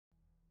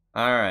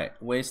Alright,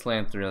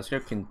 Wasteland 3. Let's go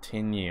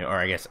continue, or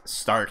I guess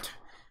start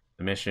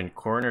the mission.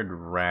 Cornered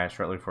Rash.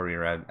 Shortly before we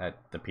arrived at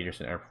the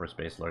Peterson Airforce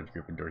Base, a large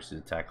group of Dorseys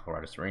attacked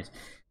Colorado Springs.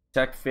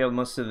 Attack failed.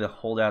 Most of the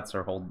holdouts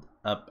are holed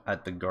up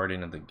at the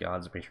Garden of the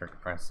Gods. The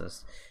Patriarch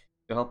process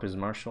to help his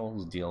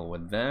marshals deal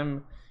with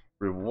them.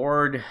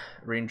 Reward: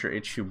 Ranger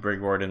HQ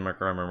Brig Warden,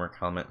 Merc Armor, Merc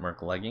Helmet,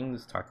 Merc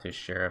Leggings. Talk to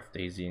Sheriff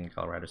Daisy in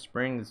Colorado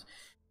Springs.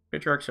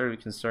 Patriarch said we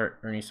can start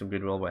earning some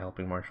goodwill by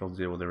helping Marshals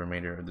deal with the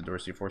remainder of the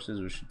Dorsey forces.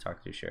 We should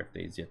talk to Sheriff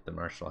Daisy at the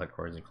Marshal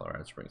headquarters in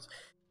Colorado Springs.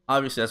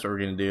 Obviously, that's what we're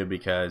going to do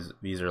because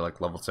these are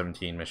like level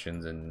 17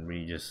 missions and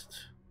we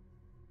just...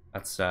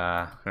 That's,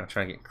 not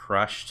trying to get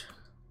crushed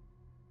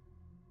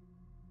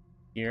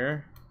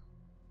here.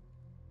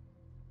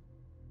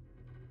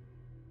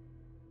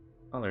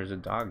 Oh, there's a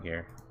dog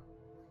here.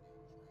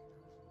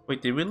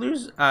 Wait, did we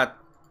lose?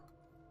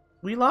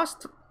 We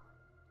lost...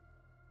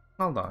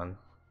 Hold on.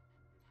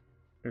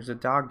 There's a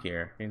dog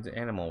here. It's an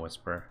animal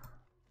whisperer.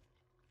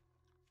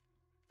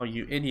 Oh,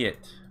 you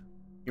idiot.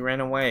 You ran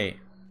away.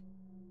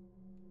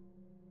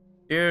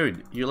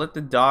 Dude, you let the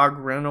dog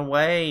run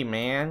away,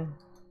 man.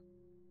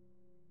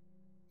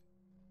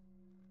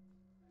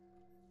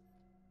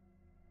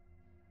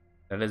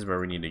 That is where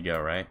we need to go,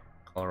 right?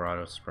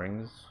 Colorado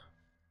Springs.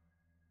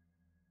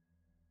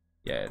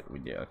 Yeah, we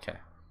do. Okay.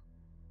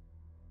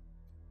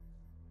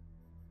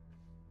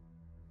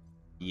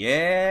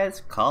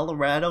 Yes,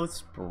 Colorado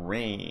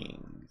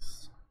Springs.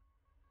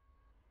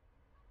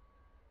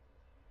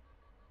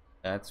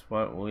 That's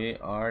what we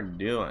are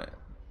doing.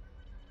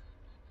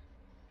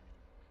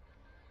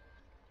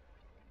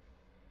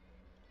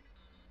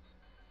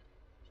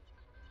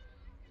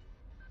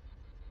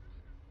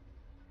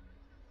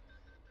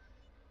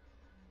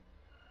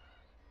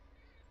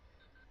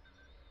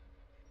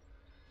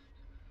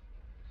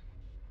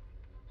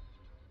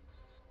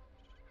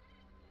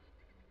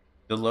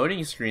 The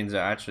loading screens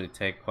actually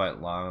take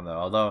quite long though.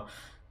 Although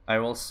I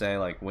will say,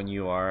 like, when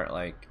you are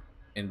like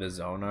in the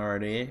zone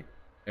already,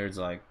 there's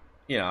like,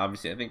 you know,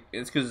 obviously I think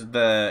it's because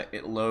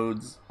it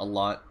loads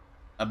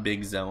a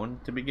big zone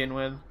to begin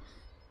with.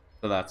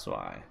 So that's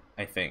why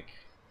I think.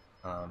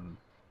 Um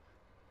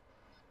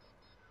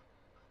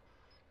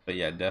but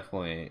yeah,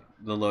 definitely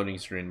the loading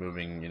screen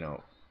moving, you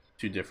know,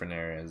 to different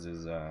areas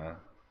is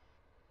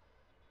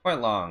quite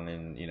long,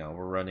 and you know,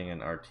 we're running an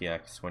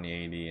RTX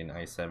 2080 and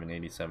i7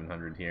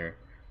 8700 here.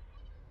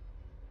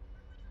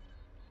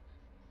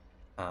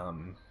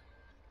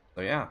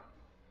 So yeah.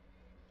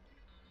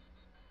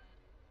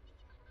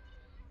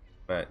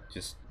 But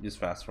just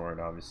fast forward,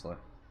 obviously.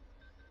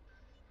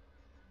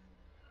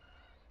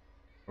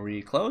 Are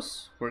we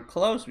close? We're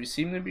close. We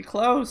seem to be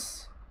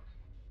close.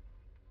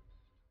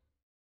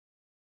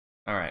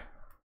 Alright.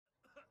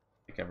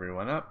 Pick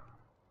everyone up.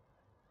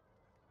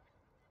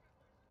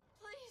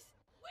 Please,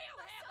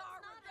 we'll have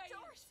our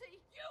revenge.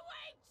 You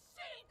ain't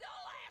seen the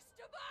last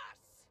of us.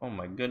 Oh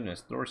my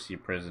goodness, Dorsey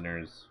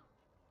prisoners.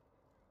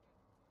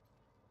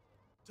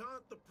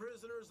 Taunt the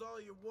prisoners all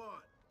you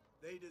want.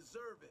 They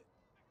deserve it.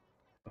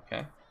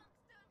 Okay.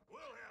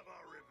 We'll have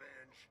our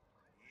revenge.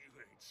 You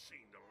ain't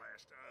seen the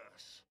last of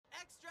us.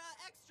 Extra,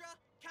 extra!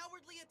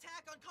 Cowardly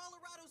attack on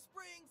Colorado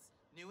Springs!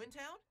 New in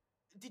town?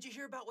 Did you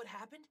hear about what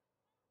happened?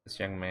 This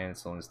young man is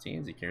still in his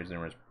teens. He carries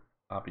numerous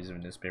copies of a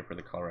newspaper,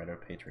 the Colorado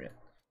Patriot.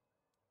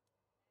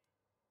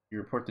 You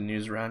report the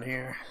news around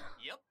here?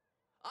 Yep.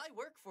 I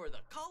work for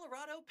the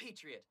Colorado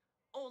Patriot.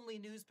 Only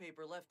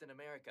newspaper left in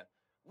America.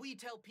 We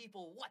tell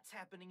people what's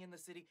happening in the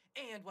city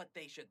and what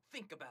they should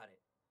think about it.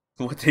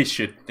 What they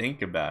should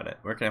think about it.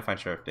 Where can I find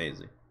Sheriff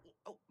Daisy?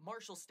 Oh,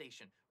 Marshal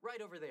Station.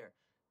 Right over there.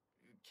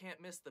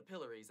 Can't miss the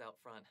pillories out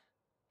front.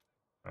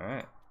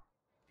 Alright.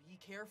 Be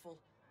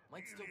careful.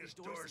 Might still be Nelius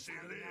Dorseys Dorsey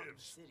hiding out in the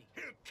lives. city.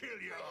 He'll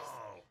kill you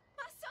all.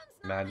 My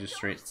son's not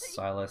Magistrate a Dorsey.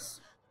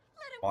 Silas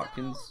Let him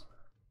Watkins.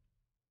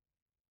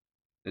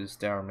 This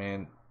dour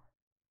man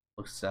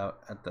looks out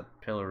at the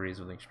pillories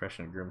with an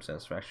expression of grim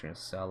satisfaction. His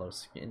sallow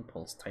skin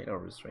pulls tight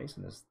over his face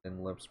and his thin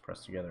lips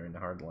pressed together in a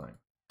hard line.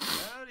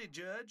 Howdy,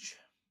 Judge.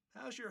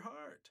 How's your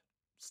heart?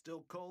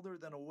 Still colder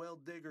than a well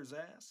digger's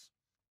ass?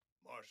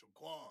 Marshal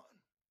Quan.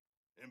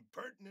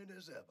 Impertinent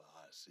as ever,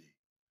 I see.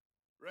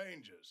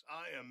 Rangers,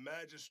 I am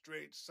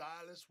Magistrate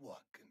Silas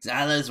Watkins.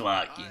 Silas I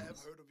Watkins. have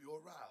heard of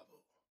your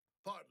arrival,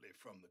 partly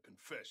from the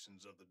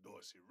confessions of the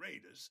Dorsey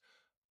raiders.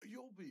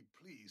 You'll be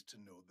pleased to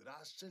know that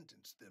I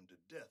sentenced them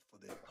to death for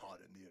their part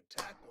in the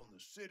attack on the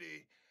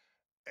city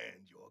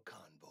and your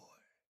convoy.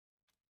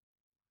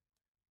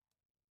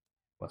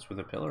 What's with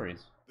the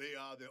pillories? They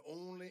are the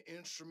only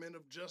instrument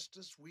of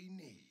justice we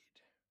need.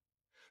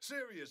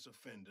 Serious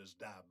offenders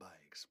die by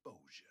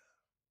exposure.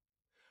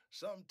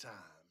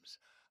 Sometimes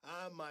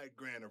I might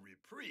grant a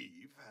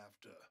reprieve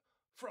after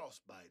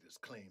frostbiters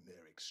claim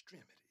their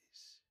extremities.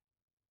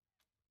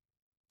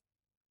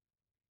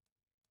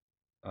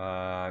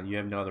 You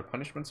have no other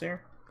punishments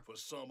here? For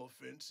some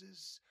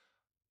offenses,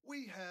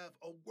 we have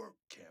a work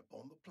camp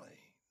on the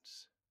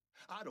plains.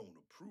 I don't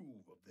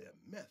approve of their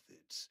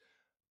methods,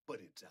 but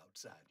it's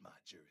outside my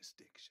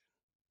jurisdiction.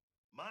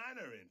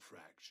 Minor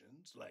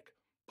infractions like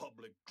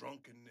public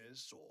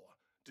drunkenness or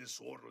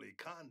disorderly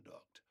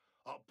conduct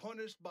are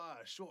punished by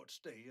a short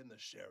stay in the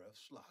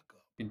sheriff's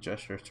lockup. He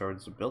gestures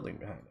towards the building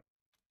behind him.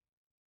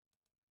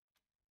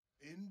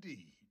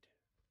 Indeed.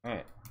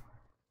 Alright.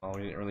 Well,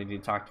 we didn't really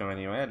need to talk to him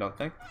anyway, I don't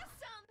think. My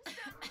son's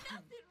done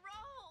nothing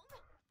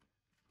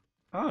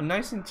wrong. Oh,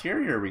 nice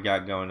interior we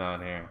got going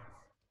on here.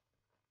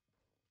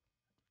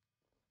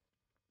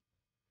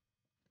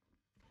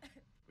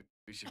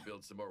 We should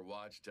build some more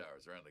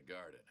watchtowers around the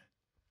garden.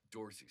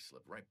 Dorsey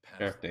slipped right past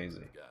Sheriff them.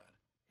 Daisy. God.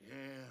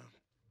 Yeah.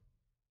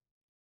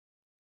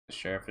 The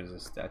sheriff is a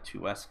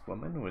statuesque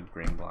woman with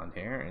green blonde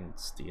hair and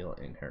steel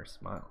in her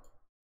smile.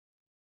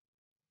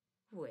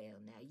 Well,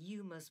 now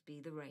you must be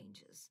the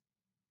Rangers.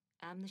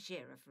 I'm the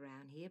sheriff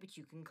around here, but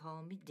you can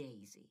call me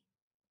Daisy.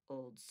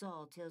 Old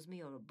Saul tells me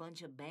you're a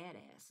bunch of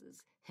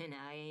badasses, and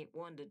I ain't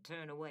one to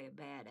turn away a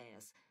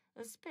badass,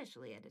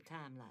 especially at a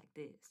time like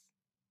this.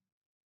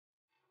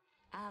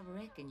 I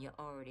reckon you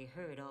already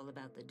heard all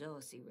about the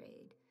Dorsey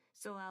raid,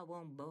 so I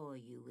won't bore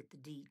you with the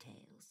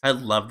details. I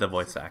love the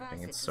voice Suffice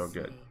acting, it it's to so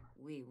good. say,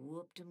 we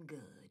whooped 'em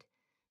good,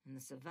 and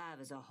the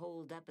survivors are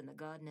holed up in the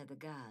Garden of the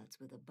Gods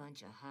with a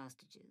bunch of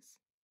hostages.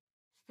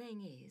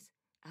 Thing is,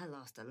 I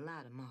lost a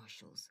lot of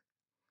marshals.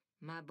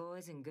 My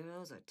boys and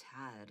girls are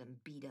tired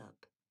and beat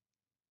up.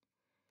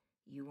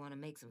 You want to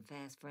make some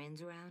fast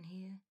friends around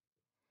here?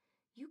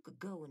 You could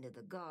go into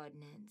the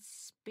garden and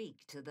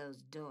speak to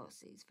those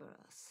Dorseys for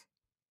us.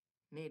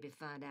 Maybe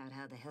find out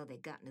how the hell they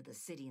got into the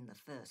city in the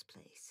first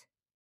place.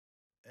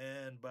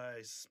 And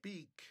by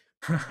speak,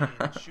 I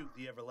mean shoot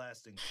the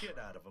everlasting shit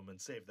out of them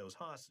and save those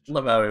hostages.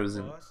 Love how it was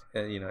in, boss.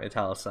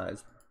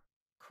 italicized.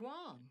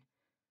 Quan,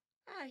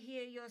 I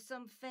hear you're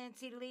some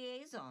fancy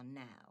liaison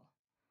now.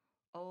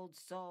 Old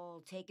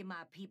Saul taking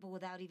my people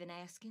without even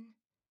asking?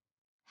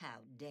 How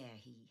dare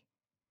he?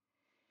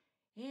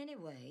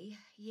 Anyway,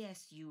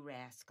 yes, you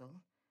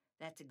rascal.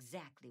 That's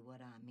exactly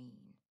what I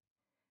mean.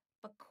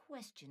 But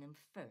question him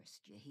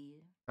first, you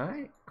hear?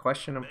 Alright,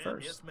 question him Ma'am,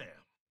 first. yes,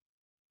 ma'am.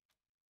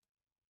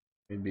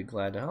 We'd be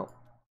glad to help.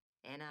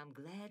 And I'm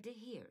glad to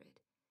hear it.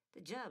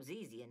 The job's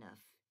easy enough,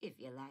 if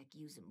you like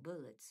using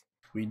bullets.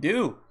 We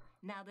do!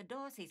 Now, the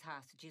Dorsey's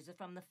hostages are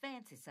from the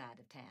fancy side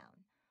of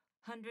town.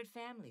 100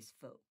 families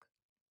folk.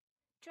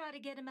 Try to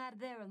get 'em out of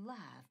there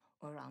alive,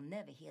 or I'll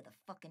never hear the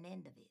fucking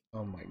end of it.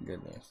 Oh my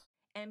goodness.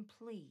 And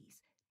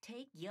please,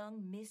 take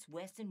young Miss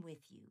Weston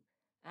with you.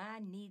 I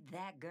need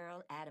that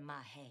girl out of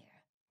my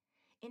hair.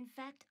 In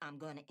fact, I'm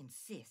gonna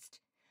insist.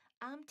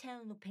 I'm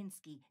telling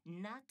Lupinski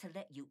not to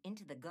let you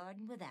into the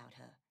garden without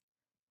her.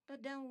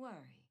 But don't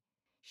worry.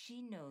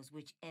 She knows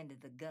which end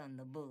of the gun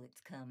the bullets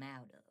come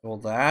out of. Well,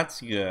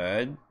 that's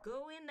good.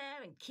 Go in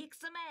there and kick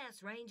some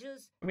ass,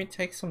 Rangers. Let me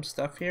take some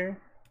stuff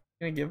here.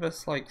 Gonna give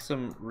us like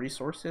some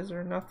resources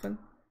or nothing?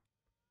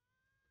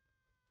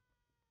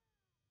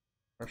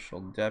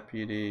 Marshal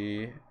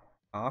deputy,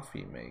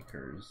 coffee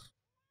makers.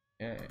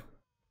 Okay.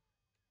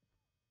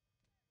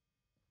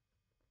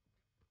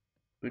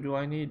 Who do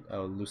I need?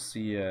 Oh,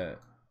 Lucia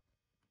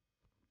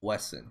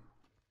Wesson.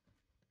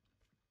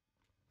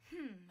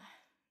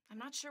 I'm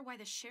not sure why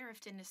the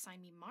sheriff didn't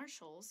assign me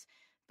marshals,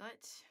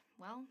 but,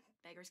 well,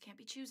 beggars can't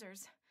be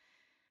choosers.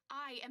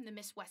 I am the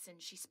Miss Wesson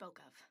she spoke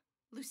of.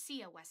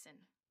 Lucia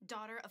Wesson,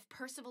 daughter of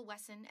Percival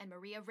Wesson and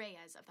Maria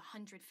Reyes of the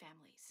 100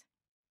 Families.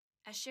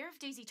 As Sheriff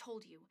Daisy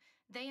told you,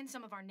 they and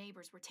some of our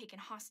neighbors were taken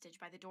hostage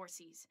by the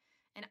Dorseys,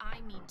 and I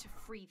mean to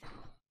free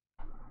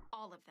them.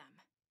 All of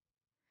them.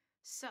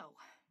 So,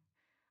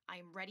 I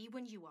am ready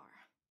when you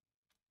are.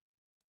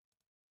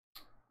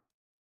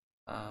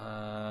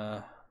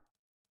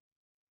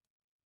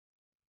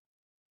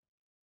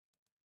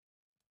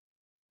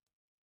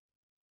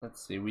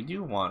 Let's see, we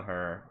do want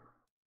her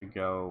to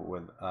go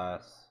with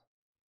us.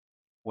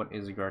 What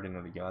is a Garden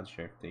of the Gods?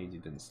 Sheriff Daisy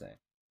didn't say.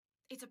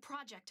 It's a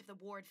project of the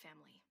Ward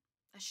family,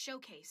 a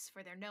showcase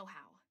for their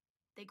know-how.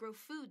 They grow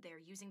food there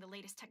using the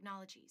latest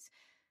technologies.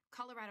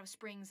 Colorado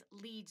Springs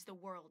leads the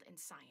world in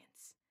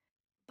science.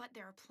 But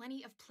there are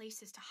plenty of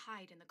places to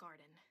hide in the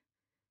garden.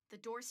 The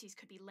Dorseys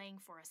could be laying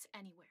for us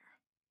anywhere.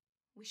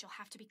 We shall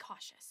have to be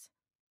cautious.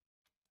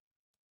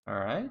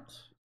 Alright.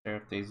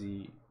 Sheriff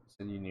Daisy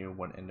said you knew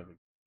one end of it.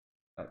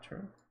 Is that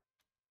true?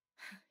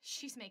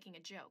 She's making a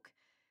joke.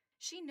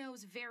 She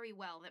knows very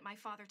well that my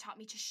father taught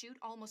me to shoot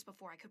almost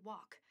before I could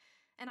walk.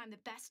 And I'm the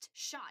best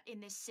shot in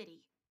this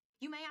city.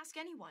 You may ask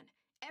anyone.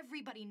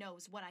 Everybody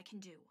knows what I can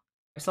do.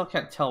 I still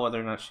can't tell whether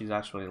or not she's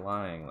actually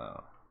lying,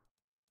 though.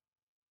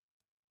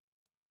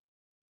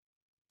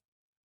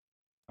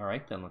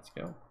 Alright then, let's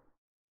go.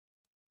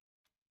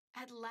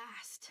 At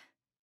last.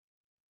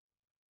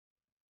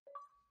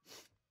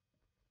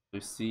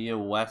 Lucia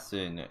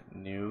Wesson,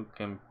 new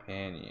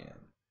companion.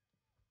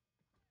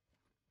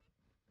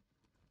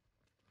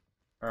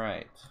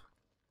 Alright.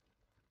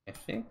 I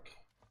think...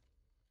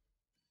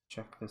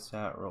 check this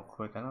out real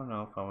quick. I don't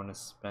know if I want to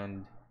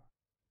spend...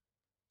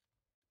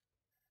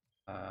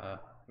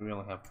 we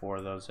only have 4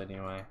 of those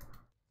anyway.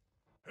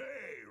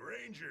 Hey,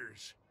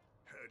 Rangers!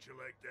 How'd you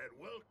like that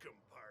welcome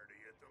party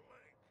at the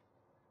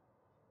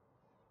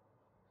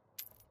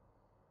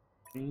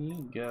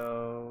lake? We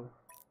go...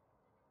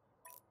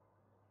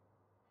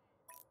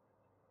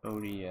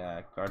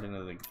 Zodiac, Garden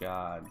of the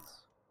Gods.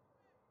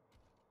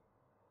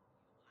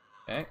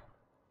 Okay. I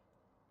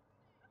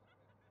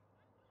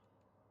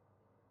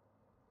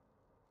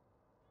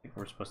think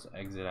we're supposed to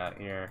exit out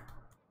here.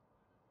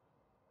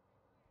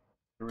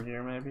 Over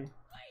here, maybe? We ain't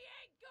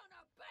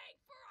gonna beg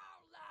for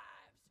our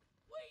lives!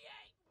 We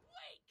ain't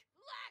weak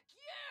like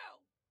you!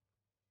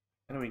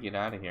 How do we get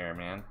out of here,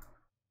 man?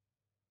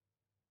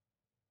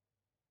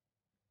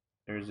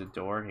 There's a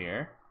door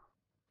here.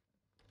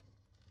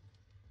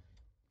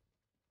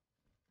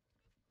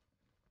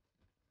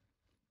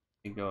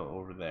 You go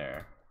over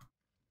there.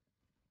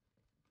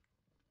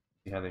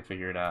 See how they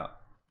figure it out.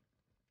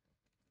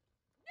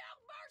 No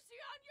mercy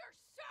on your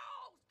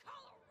souls,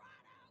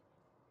 Colorado!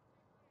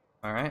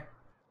 Alright.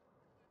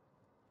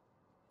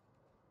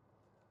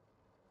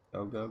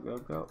 Go, go, go,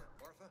 go.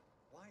 Martha,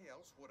 why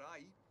else would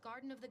I eat?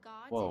 Garden of the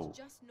Gods Whoa. is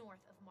just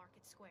north of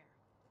Market Square.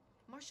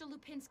 Marshal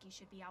Lupinski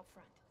should be out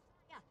front.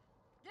 Yeah,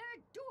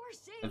 they're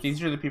Dorseys! But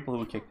these are the people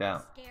who were kicked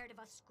out. Scared of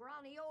a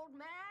scrawny old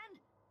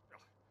man?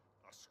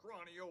 A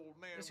scrawny old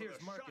man This with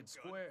here's a Market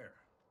shotgun. Square.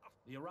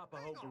 The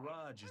Arapahoe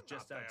Garage is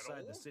just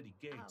outside the city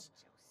gates.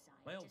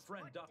 My old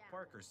friend Doc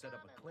Parker set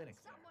up a clinic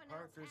there.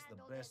 Parker's the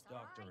best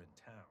doctor in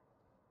town.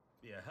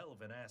 Be a hell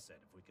of an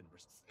asset if we can...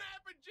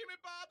 Snap and Jimmy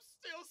Bob's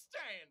still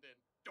standing.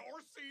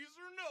 Dorseys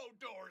or no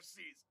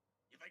Dorseys?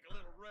 You think a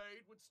little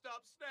raid would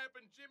stop Snap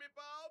and Jimmy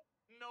Bob?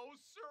 No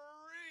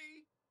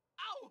siree.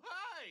 Oh,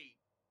 hey!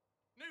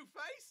 New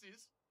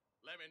faces?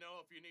 Let me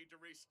know if you need to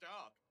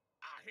restock.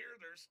 I hear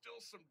there's still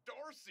some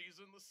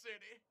Dorseys in the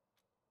city.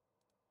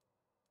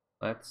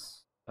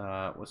 Let's,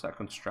 what's that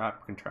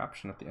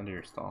contraption at the end of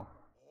your stall?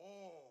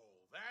 Oh,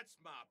 that's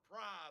my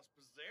prized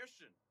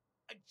possession.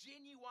 A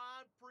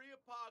genuine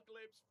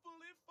pre-apocalypse,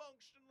 fully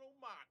functional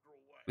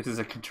microwave. This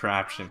is a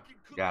contraption. I can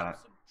cook Got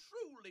up it. some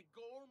truly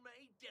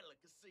gourmet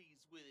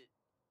delicacies with it.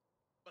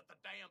 But the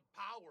damn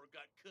power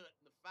got cut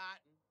in the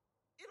fighting.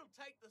 It'll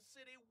take the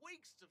city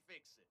weeks to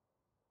fix it.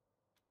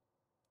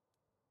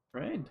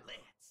 Right.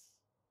 Let's.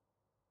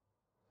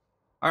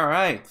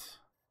 Alright.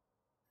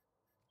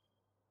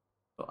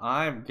 So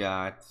I've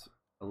got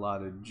a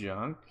lot of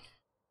junk.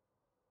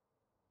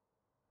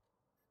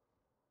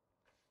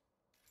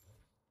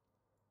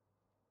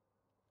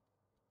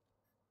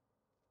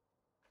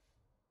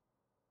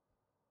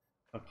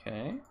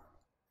 Okay.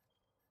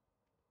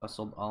 I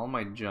sold all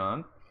my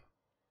junk.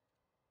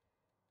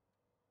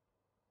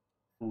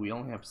 Ooh, we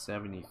only have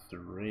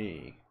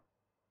 73.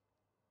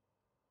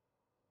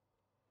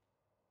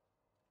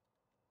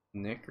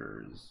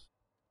 Knickers.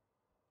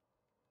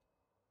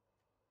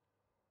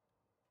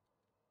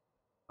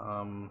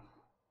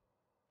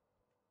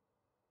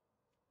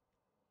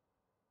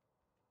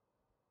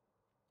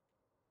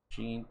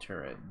 Gene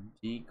turret,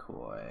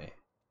 decoy.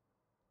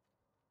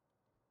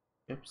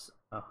 Chips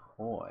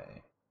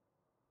ahoy.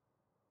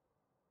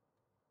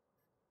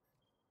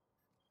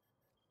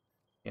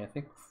 Yeah, I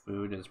think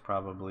food is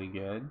probably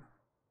good.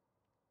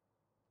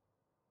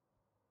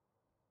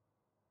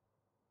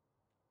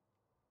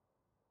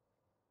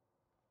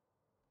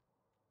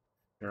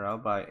 Sure, I'll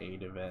buy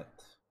 8 of it.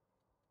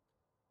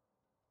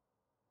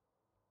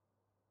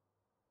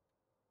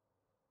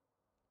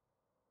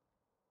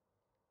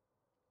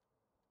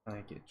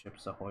 I get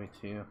Chips Ahoy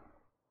too.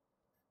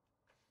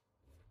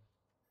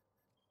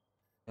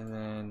 And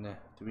then,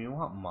 do we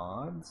want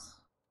mods?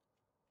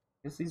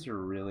 I guess these are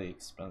really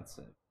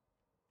expensive.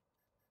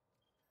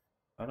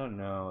 I don't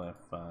know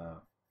if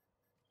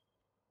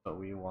what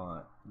we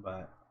want,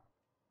 but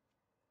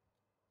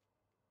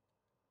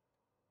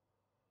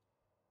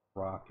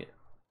rocket.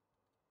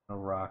 A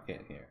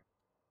rocket here.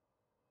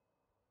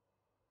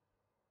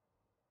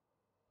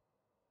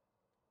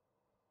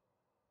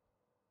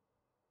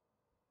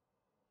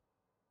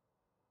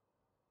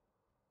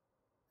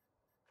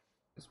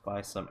 Just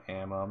buy some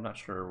ammo. I'm not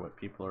sure what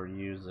people are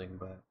using,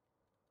 but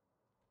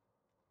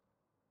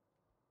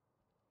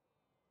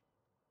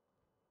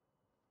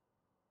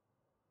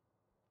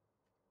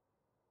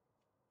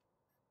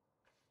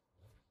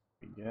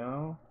there we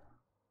go.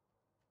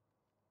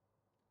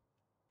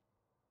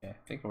 Yeah,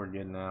 I think we're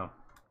good now.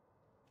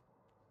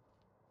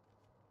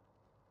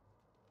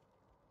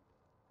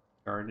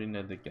 Garden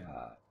of the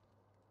God.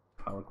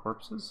 Pile of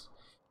corpses.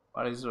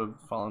 Bodies of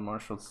fallen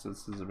marshal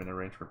citizens have been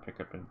arranged for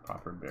pickup and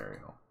proper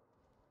burial.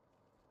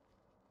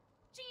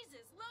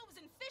 Jesus, loaves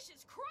and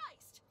fishes,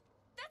 Christ!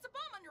 That's a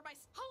bomb under my...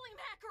 Holy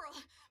mackerel!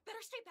 Better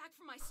stay back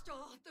from my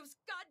stall. Those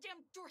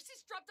goddamn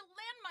Dorseys dropped a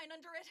landmine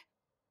under it.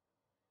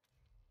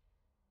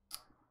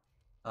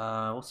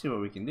 We'll see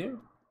what we can do.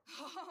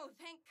 Oh,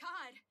 thank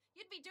God.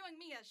 You'd be doing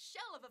me a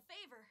shell of a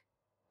favor.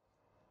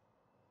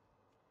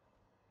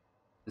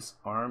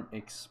 Disarm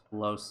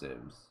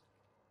explosives.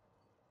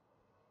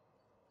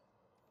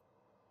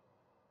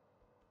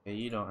 Okay,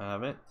 you don't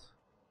have it.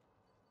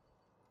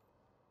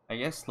 I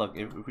guess, look,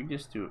 if we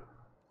just do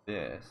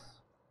this,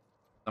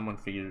 someone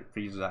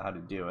figures out how to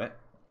do it.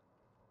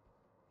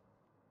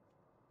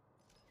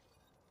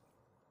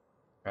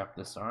 Grab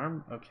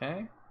disarm,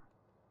 okay.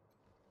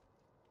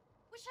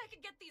 Wish I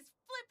could get these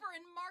flipper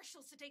and mark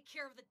Marshals to take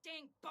care of the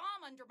dang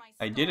bomb under my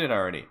I did it skull.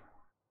 already.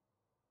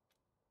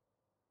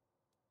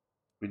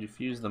 We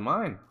defused the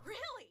mine.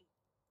 Really?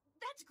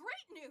 That's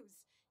great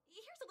news.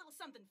 Here's a little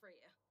something for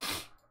you.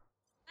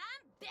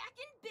 I'm back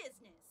in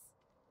business.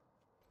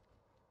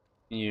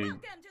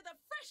 Welcome to the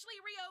freshly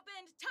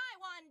reopened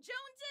Taiwan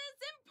Jones's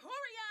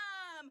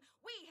Emporium.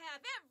 We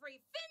have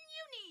everything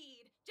you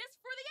need,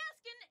 just for the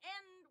asking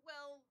and,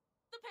 well,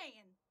 the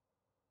paying.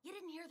 You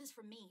didn't hear this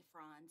from me,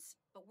 Franz,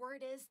 but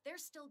word is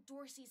there's still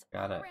Dorseys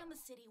all around the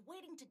city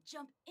waiting to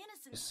jump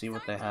innocent. Let's see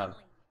what they have.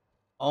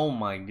 Oh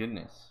my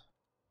goodness.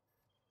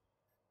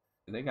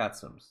 They got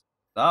some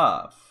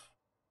stuff.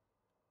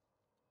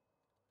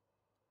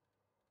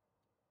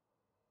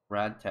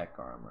 Rad tech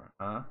armor,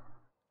 huh?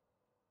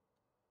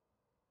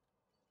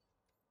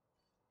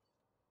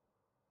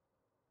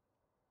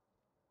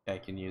 I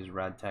can use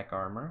rad tech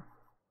armor.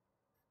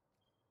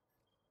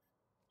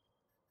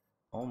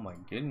 Oh my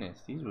goodness,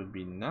 these would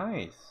be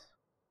nice.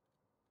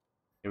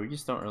 Yeah, we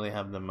just don't really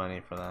have the money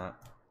for that.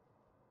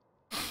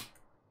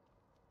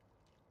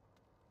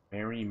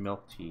 Mary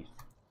Milk Teeth,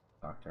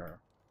 Doctor.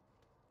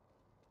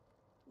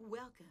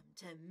 Welcome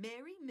to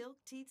Mary Milk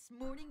Teeth's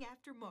Morning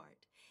After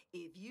Mart.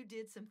 If you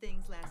did some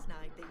things last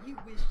night that you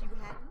wish you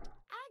hadn't,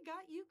 I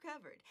got you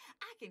covered.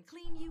 I can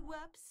clean you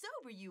up,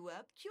 sober you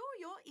up, cure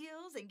your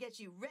ills, and get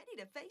you ready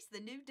to face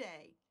the new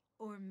day.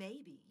 Or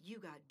maybe you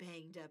got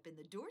banged up in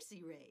the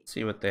Dorsey raid.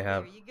 See what they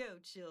have. There you go,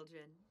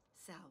 children.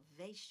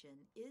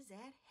 Salvation is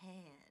at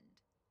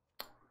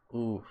hand.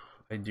 Ooh,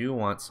 I do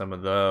want some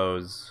of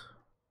those.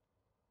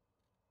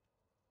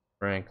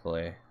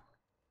 Frankly.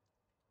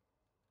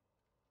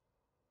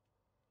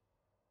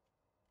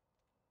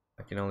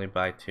 I can only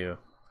buy 2.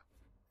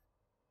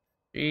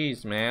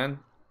 Jeez, man.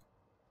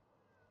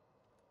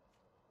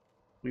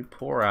 We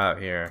poor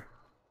out here.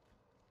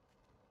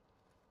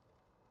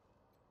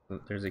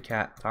 There's a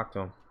cat. Talk to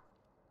him.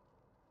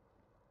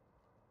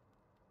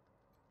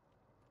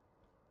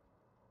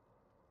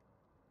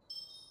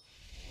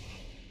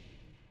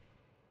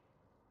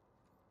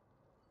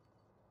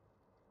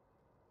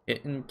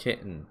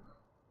 Kitten.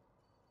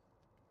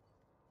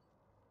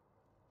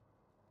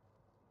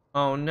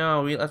 Oh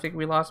no, I think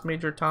we lost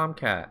Major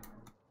Tomcat.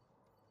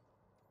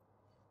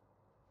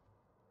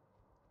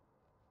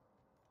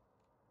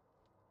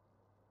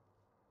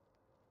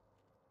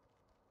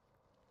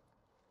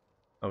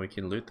 Oh, we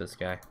can loot this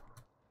guy.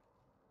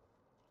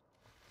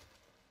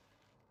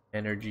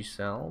 Energy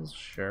cells?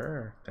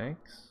 Sure,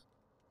 thanks.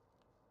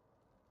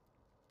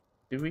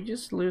 Did we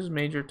just lose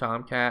Major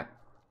Tomcat?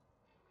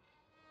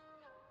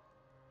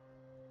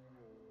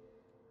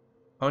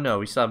 Oh no,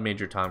 we still have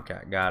Major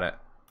Tomcat. Got it.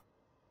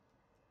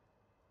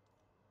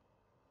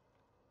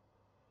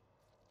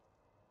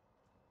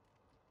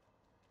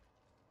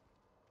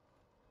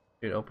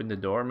 Dude, open the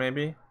door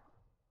maybe?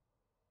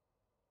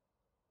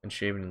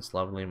 Unshaven and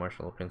slovenly,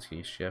 Marshal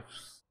Lipinski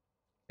shifts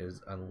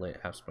his unlit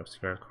half-smoked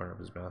cigar in the corner of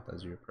his mouth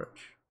as you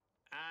approach.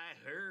 I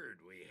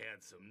heard we had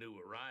some new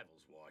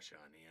arrivals wash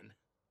on in.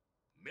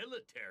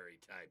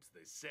 Military types,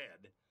 they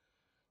said.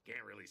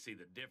 Can't really see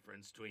the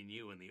difference between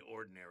you and the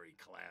ordinary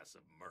class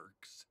of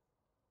mercs.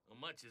 Well,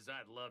 much as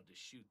I'd love to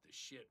shoot the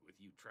shit with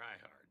you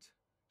tryhards,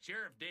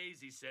 Sheriff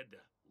Daisy said to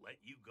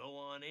let you go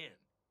on in.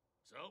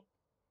 So,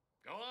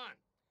 go on.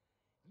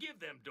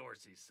 Give them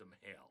Dorseys some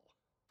hell.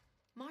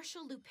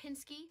 Marshal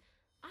Lipinski,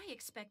 I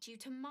expect you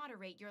to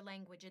moderate your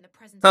language in the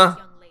presence of this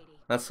young lady.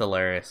 That's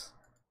hilarious.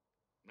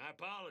 My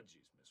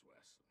apologies, Miss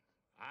Wesson.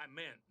 I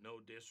meant no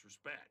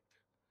disrespect.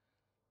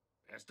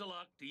 Best of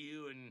luck to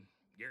you and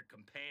your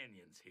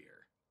companions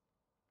here.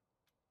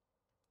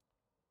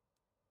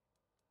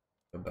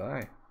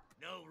 Goodbye.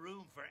 No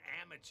room for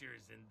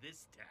amateurs in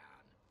this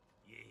town.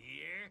 You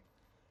hear?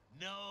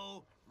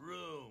 No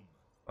room.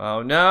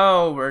 Oh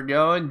no, we're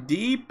going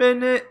deep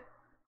in it.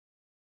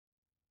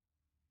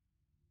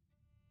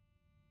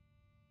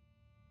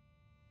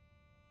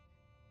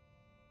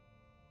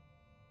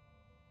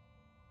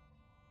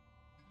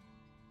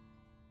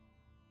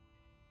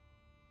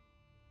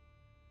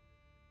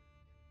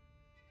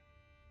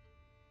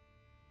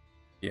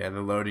 Yeah,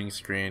 the loading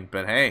screen,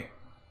 but hey.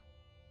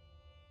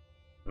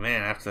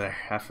 Man, after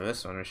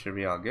this one, we should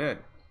be all good.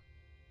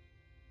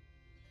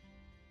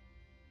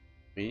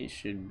 We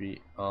should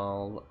be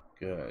all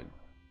good.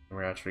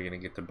 We're actually gonna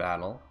get to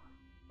battle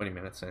 20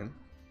 minutes in.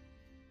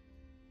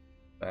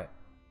 But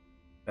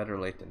better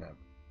late than never.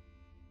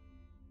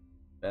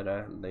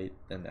 Better late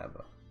than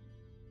never.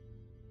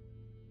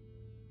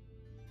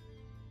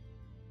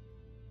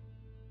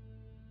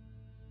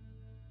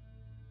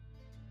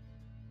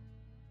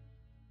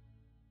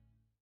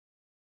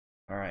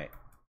 Alright.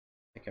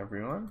 Thank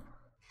everyone.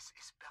 This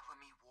is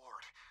Bellamy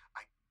Ward.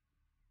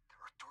 There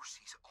are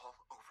Dorseys all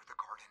over the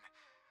garden.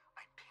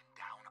 I'm pinned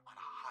down on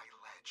a high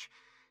ledge.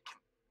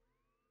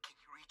 Can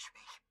you reach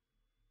me?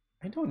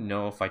 I don't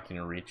know if I can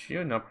reach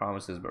you. No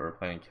promises, but we're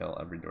planning to kill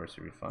every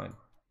Dorsey we find.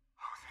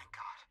 Oh, thank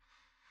God.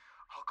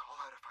 I'll call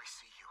out if I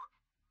see you.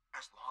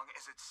 As long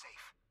as it's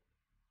safe.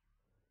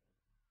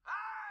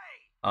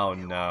 Hey! Oh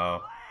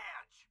no.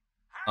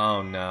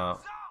 Oh no.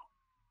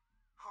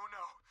 Oh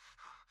no.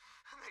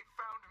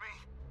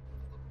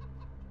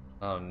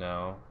 Oh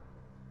no.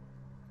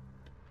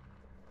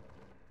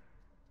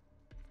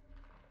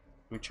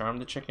 We charm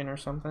the chicken or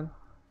something?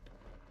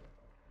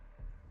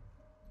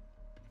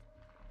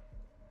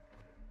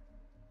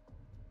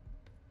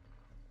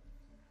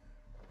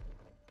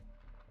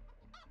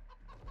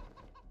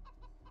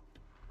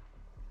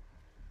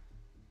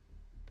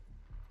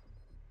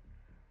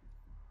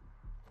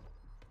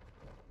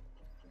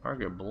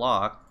 Target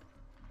block.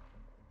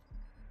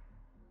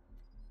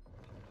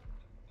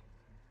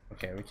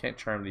 Okay, we can't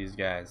charm these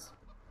guys.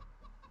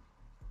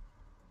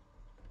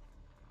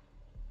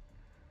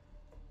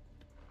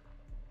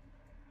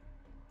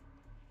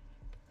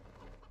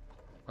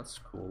 That's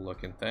a cool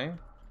looking thing.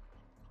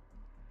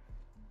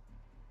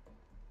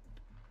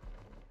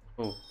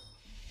 Oh.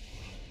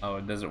 Oh,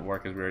 it doesn't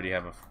work because we already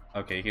have a...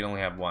 Okay, you can only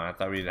have one. I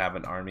thought we'd have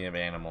an army of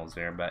animals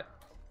there, but...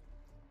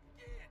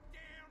 Get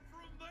down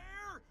from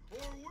there,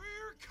 or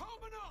we're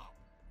coming up.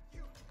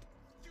 You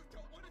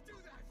don't want to do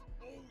that.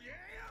 Oh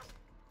yeah?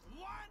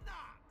 Why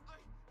not?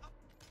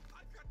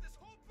 I've got this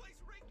whole place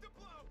rigged to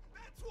blow.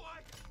 That's why.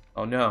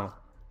 Oh no.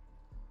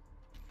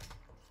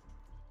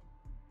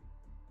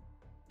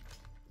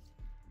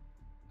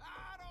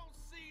 I don't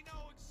see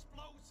no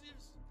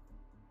explosives.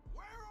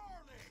 Where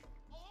are they?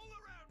 All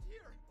around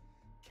here.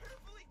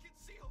 Carefully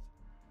concealed.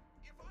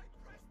 If I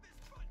press this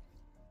button,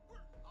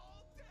 we're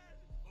all dead.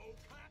 Oh,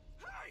 Pat.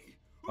 Hey!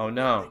 Oh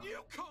no. Where did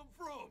you come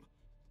from?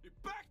 You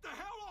back the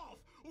hell off,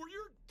 or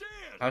you're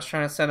dead. I was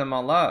trying to set them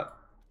all up.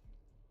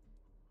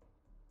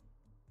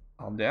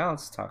 All down,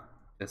 let's talk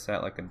this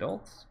out like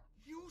adults.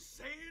 You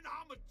saying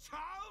I'm a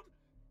child?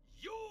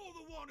 You're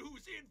the one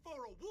who's in for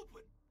a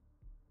whooping.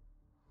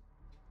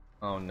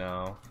 Oh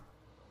no.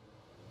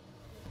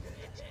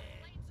 Blades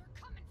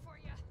are coming for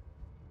you.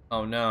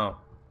 Oh no.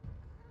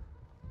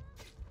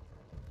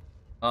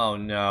 Oh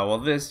no, well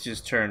this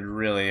just turned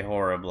really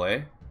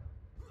horribly.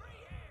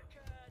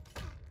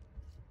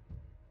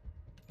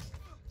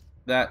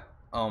 That,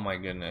 oh my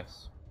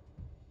goodness.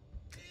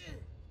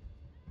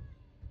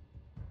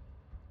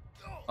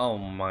 Oh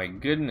my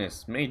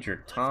goodness,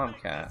 Major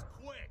Tomcat.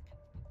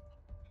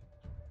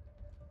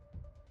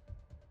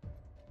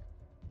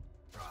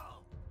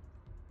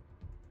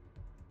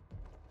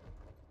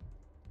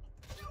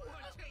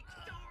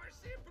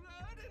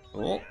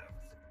 Cool.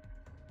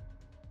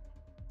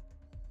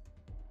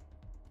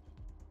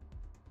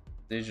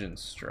 Precision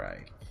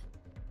strike.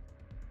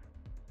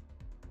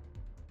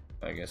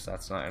 I guess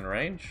that's not in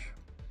range.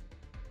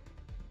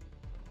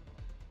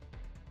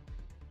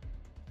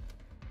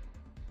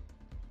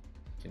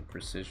 Can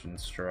precision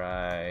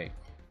strike.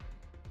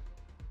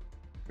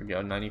 Here we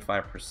go,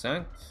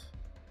 95%.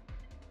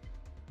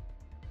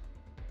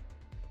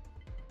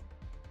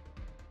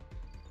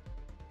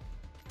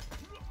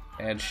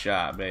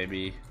 Headshot,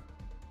 baby.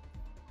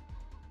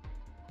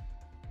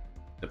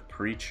 The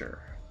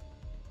Preacher.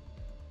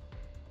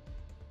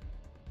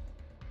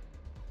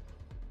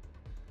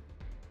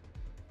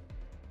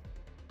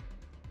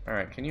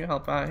 Alright, can you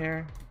help out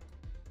here?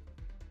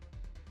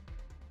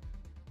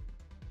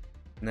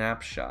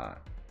 Snapshot.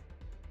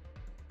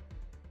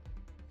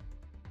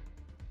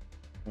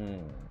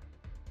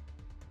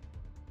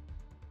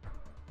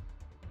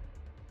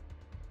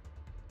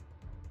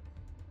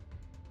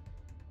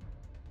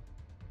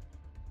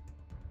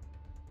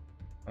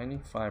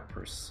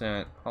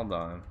 95%. Hold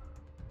on.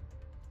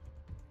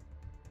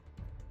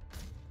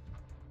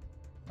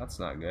 That's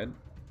not good.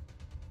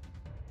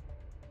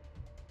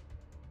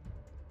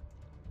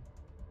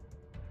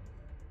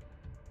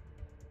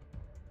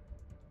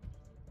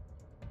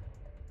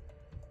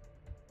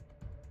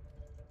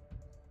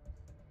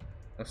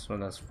 This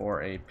one has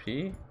 4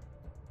 AP.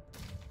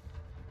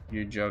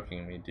 You're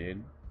joking me,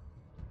 dude.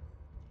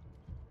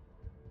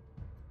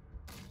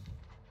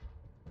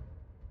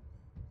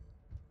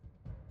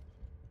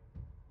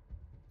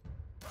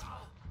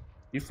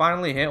 You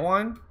finally hit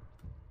one?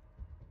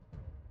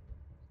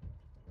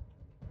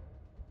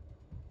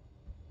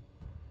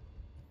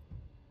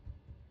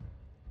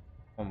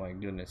 Oh my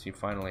goodness, you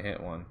finally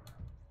hit one.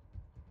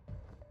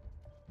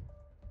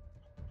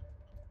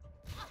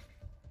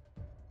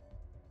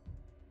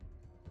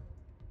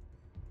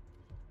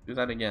 Do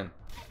that again.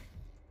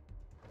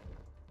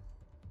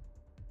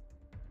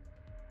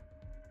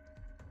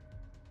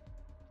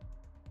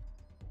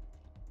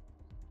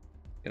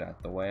 Get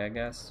out the way, I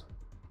guess.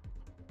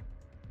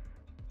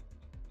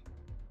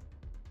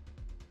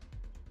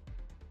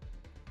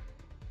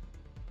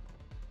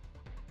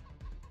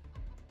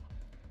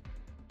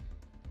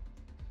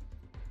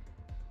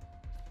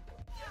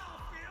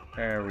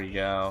 There we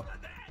go.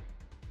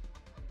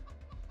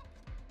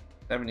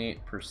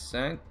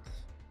 78%.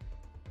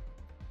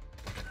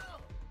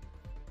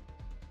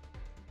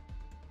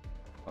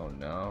 Oh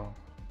no.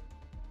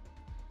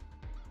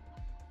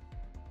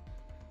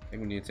 I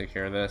think we need to take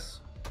care of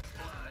this.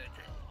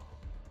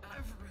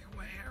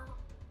 Everywhere.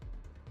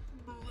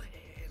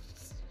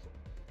 Blizz.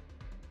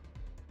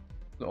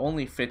 The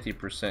only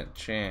 50%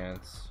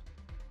 chance.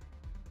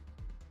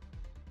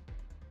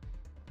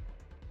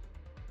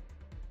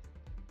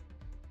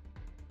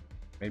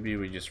 Maybe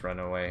we just run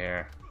away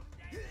here.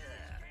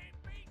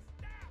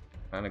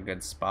 Not a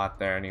good spot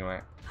there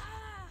anyway.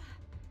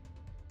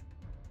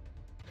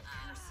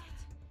 Curse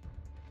it.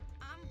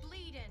 I'm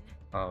bleeding.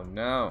 Oh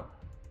no.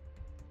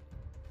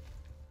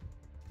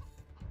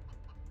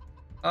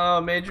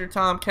 Oh, Major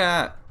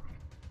Tomcat.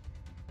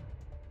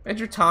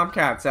 Major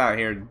Tomcat's out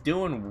here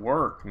doing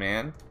work,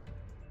 man.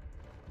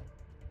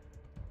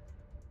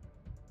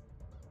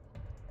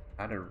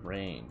 Out of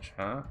range,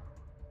 huh?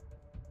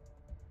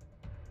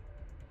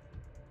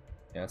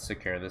 Yeah, let's take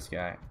care of this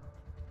guy.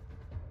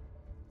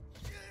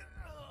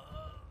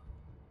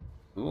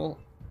 Cool.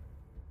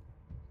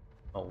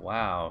 Oh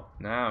wow,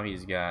 now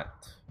he's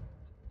got...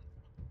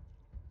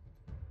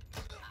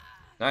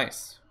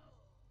 Nice.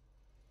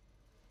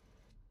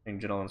 Young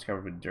gentleman's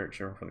covered with dirt,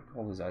 shivering from the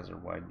cold. His eyes are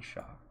wide and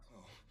shocked.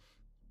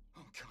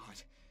 Oh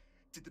God.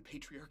 Did the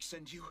Patriarch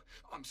send you?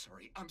 I'm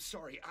sorry.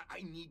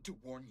 I need to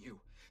warn you.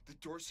 The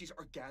Dorseys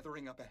are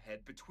gathering up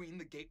ahead between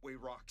the Gateway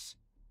Rocks.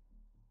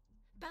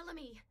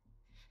 Bellamy!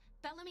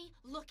 Bellamy,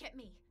 look at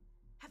me.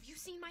 Have you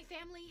seen my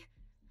family?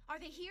 Are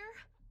they here?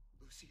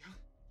 Lucia?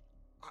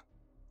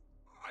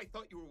 I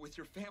thought you were with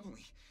your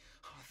family.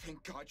 Oh,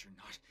 thank God you're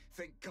not.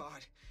 Thank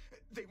God.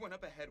 They went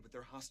up ahead with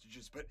their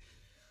hostages, but...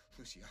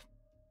 Lucia,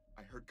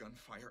 I heard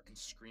gunfire and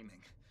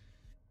screaming.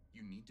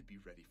 You need to be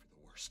ready for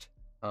the worst.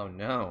 Oh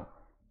no.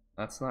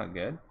 That's not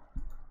good.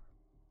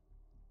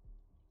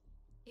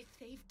 If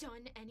they've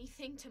done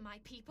anything to my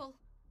people,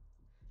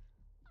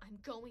 I'm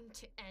going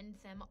to end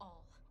them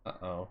all.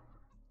 Uh-oh.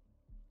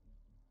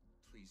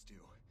 Please do.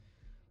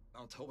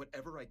 I'll tell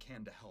whatever I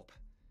can to help.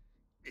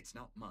 It's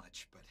not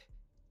much, but...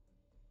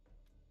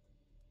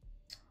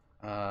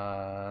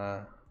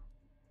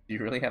 Do you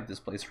really have this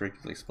place rigged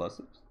with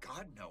explosives?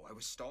 God, no. I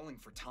was stalling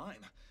for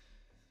time.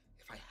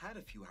 If I had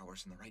a few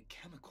hours and the right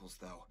chemicals,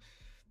 though,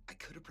 I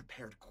could have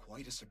prepared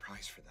quite a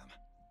surprise for them.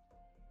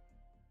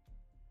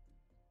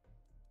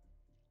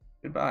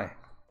 Goodbye.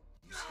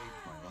 You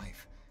saved my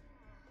life.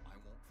 I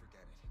won't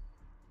forget it.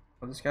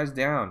 Oh, this guy's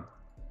down.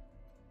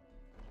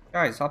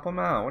 Guys, help him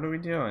out. What are we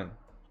doing?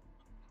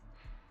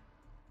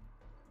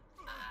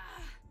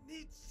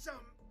 Need some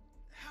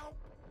help.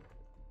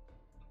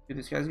 Dude,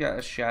 this guy's got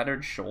a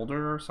shattered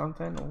shoulder or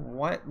something?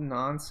 What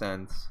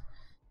nonsense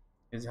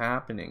is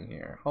happening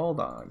here? Hold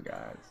on,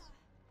 guys.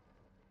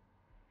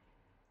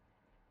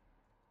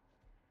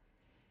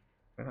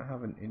 I don't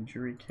have an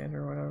injury kit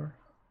or whatever.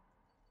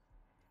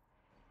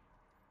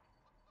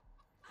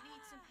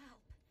 Need some help.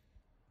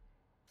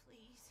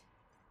 Please.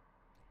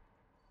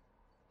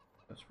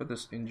 Let's put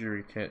this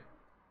injury kit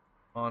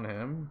on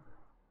him.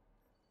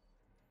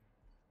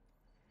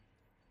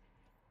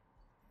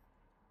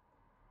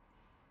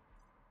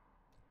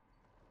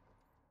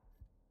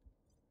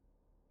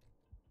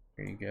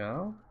 Here you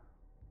go.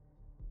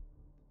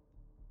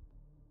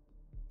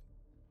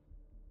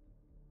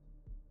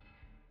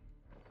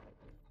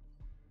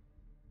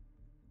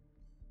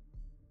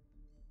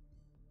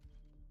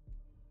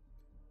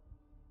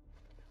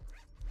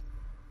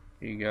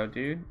 Here you go,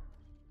 dude.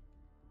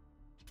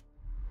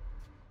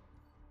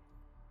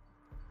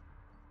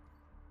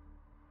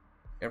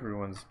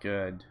 Everyone's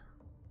good.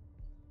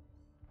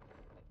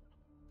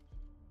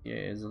 Yeah,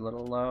 it is a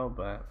little low,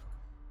 but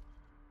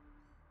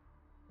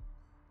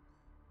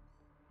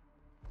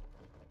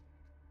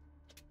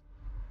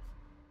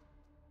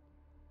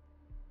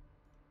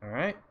all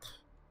right.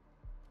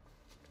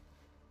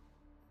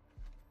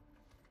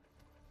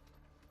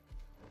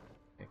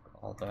 Take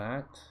all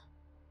that.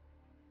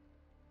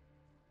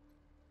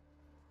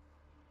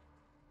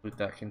 Loot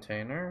that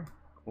container.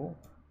 Cool.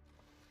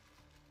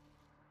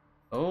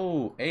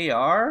 Oh,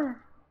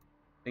 AR?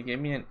 They gave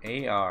me an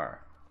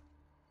AR.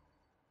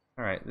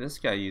 Alright, this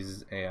guy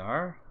uses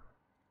AR.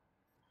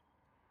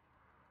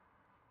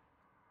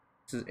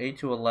 This is 8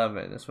 to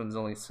 11. This one's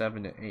only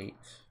 7 to 8.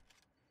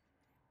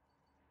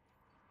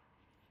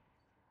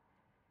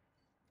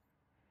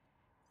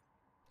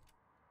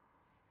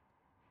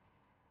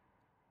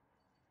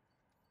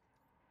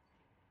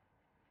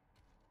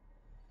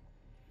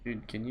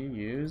 Dude, can you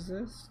use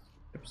this?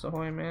 Chips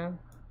Ahoy, man?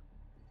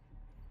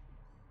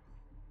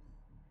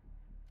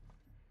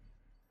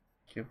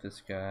 Give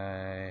this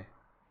guy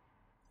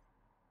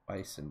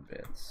bison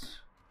bits.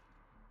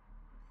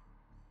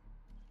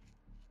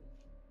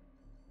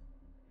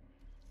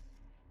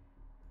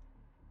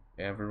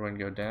 Okay, everyone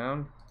go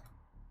down.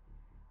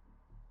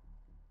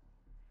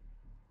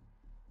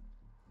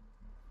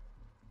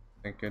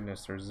 Thank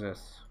goodness there's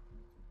this.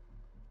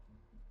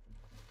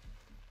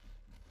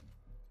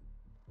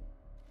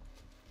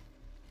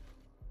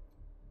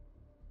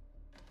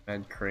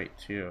 Med crate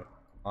too.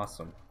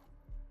 Awesome.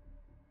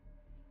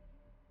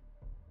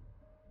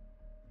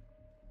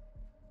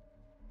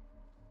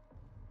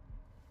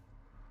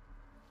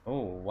 Oh,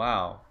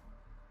 wow.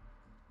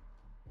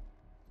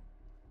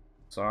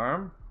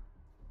 Disarm.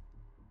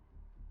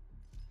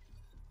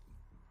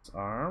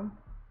 Disarm.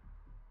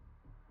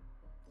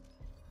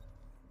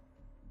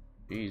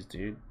 Jeez,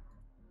 dude.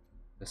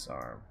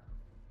 Disarm.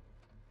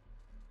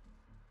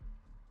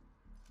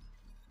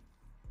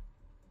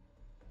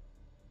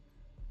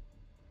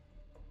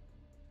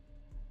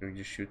 Do we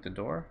just shoot the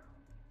door?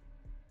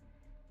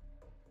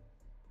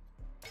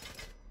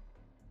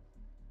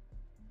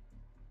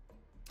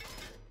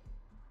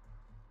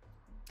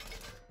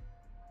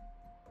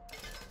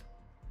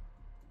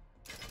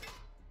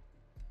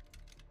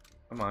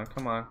 Come on,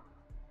 come on.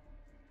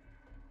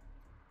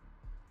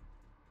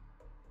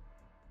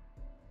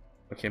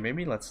 Okay,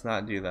 maybe let's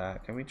not do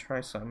that. Can we try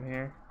something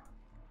here?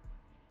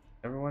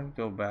 Everyone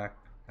go back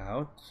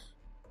out.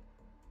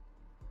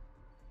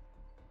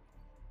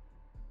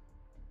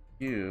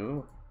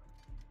 You.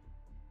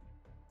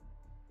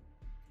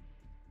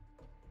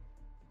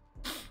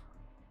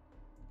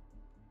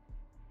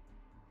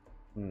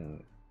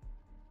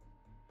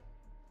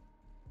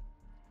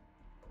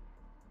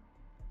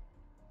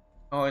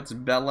 Oh, it's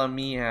Bella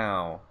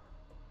Meow.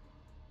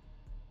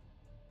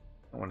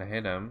 I want to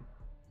hit him.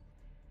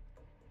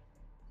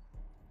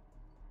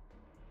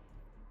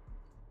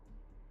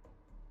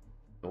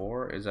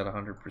 Door is at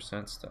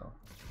 100% still.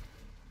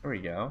 There we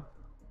go.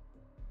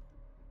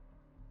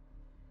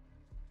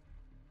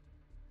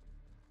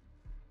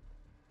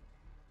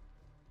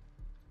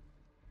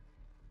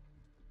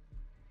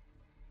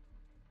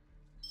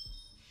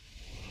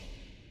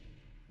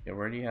 Yeah,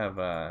 where do you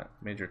have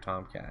Major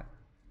Tomcat?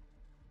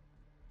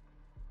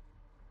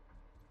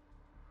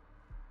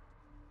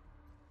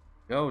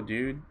 Go,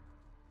 dude.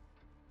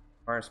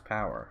 Requires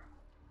power.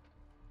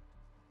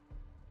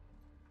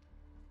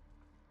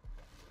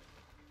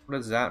 What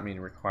does that mean,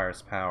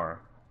 requires power?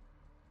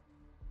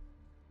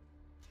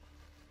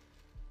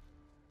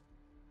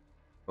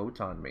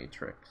 Photon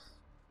matrix.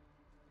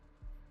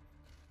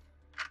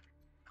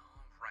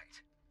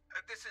 Right.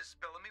 This is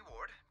Bellamy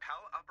Ward,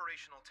 PAL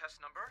operational test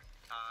number,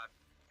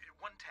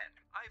 110.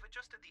 I've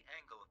adjusted the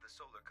angle of the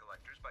solar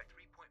collectors by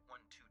 3.12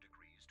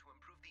 degrees to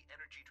improve the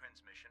energy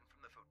transmission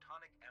from the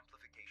photonic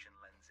amplification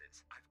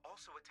lenses. I've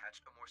also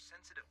attached a more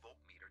sensitive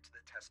voltmeter to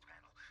the test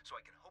panel, so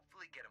I can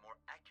hopefully get a more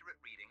accurate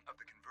reading of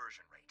the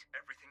conversion rate.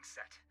 Everything's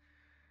set.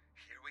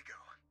 Here we go.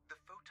 The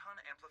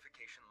photon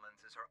amplification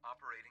lenses are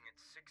operating at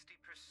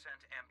 60%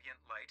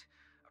 ambient light,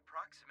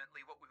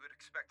 approximately what we would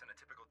expect on a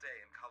typical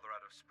day in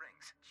Colorado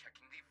Springs.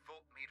 Checking the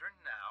voltmeter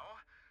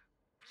now.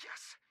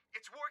 Yes,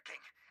 it's working.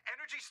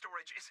 Energy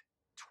storage is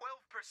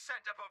 12%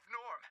 above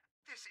norm.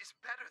 This is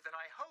better than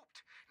I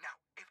hoped. Now,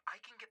 if I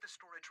can get the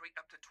storage rate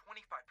up to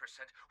 25%,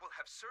 we'll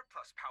have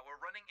surplus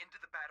power running into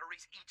the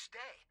batteries each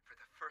day. For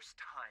the first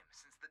time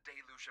since the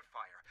deluge of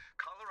fire,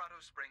 Colorado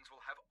Springs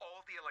will have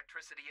all the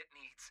electricity it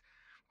needs.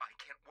 I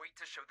can't wait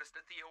to show this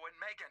to Theo and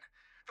Megan.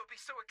 They'll be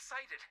so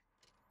excited.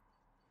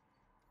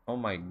 Oh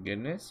my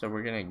goodness, so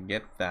we're gonna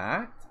get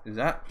that? Is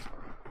that...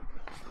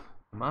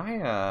 Am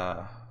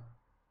I,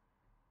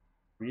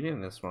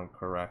 reading this one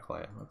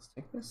correctly? Let's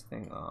take this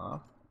thing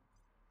off.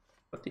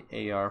 Put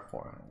the AR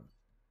for him.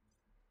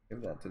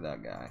 Give that to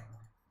that guy.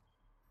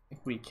 I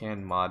think we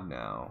can mod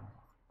now,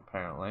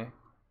 apparently.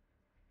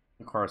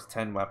 Of course,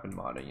 10 weapon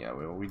modding. Yeah,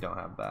 we don't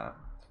have that.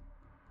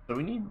 So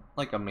we need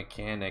like a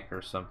mechanic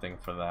or something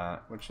for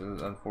that, which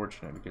is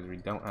unfortunate because we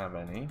don't have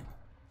any.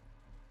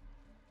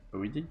 But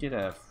we did get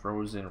a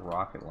frozen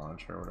rocket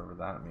launcher, whatever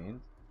that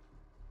means.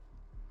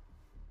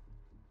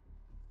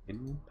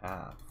 Hidden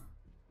path.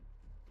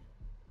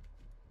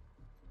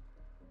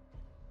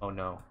 Oh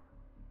no.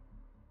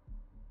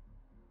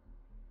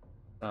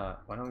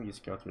 Why don't we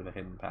just go through the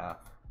hidden path?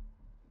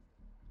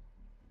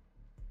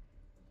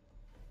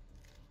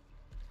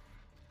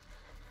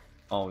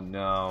 Oh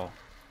no.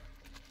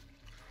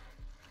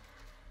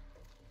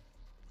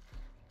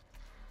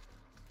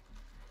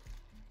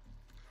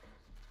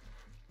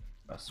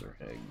 Professor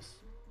Higgs.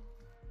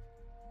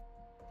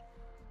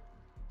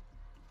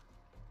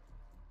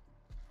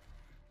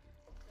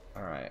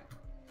 Alright.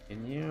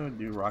 Can you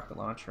do rocket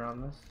launcher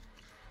on this?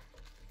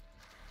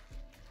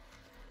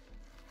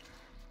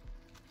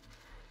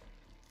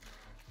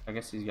 I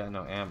guess he's got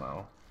no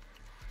ammo.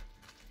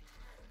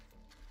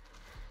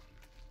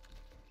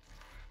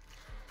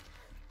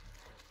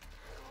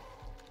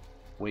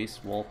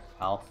 Waste Wolf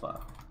Alpha.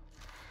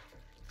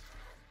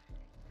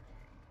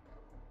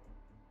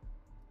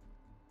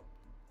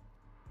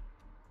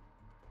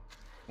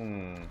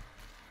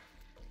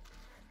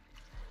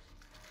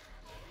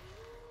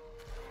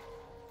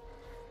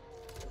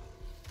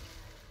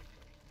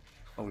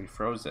 Oh, we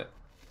froze it.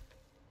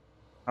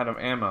 Out of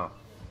ammo.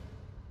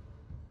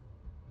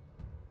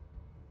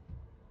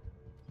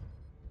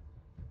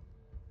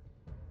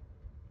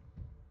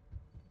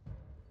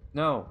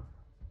 No.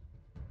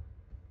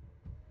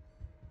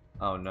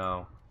 Oh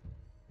no.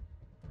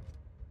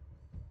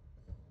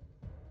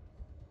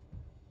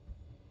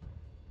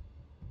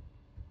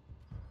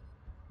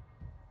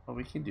 Oh,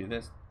 we can do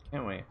this,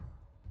 can't we?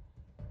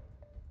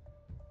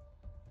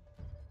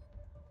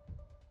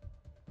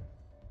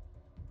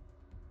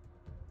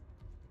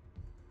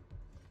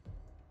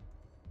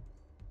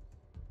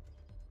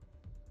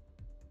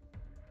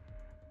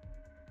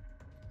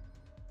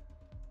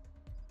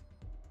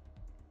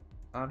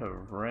 Out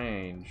of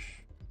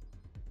range.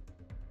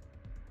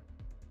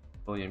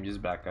 William,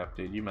 just back up,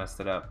 dude. You messed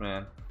it up,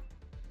 man.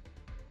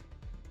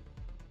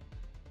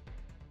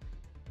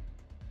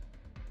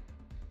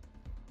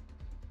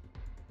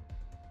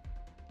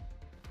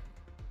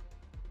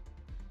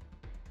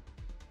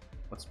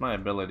 What's my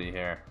ability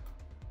here?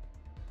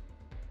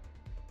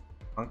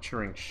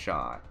 Puncturing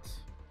shot.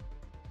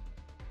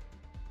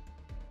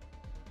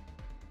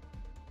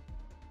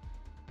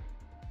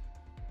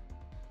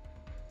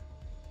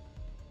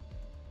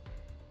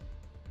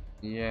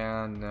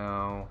 Yeah,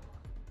 no.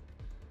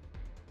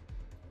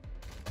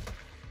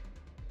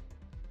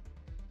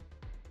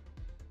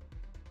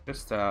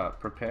 Just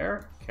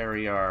prepare,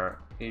 carry our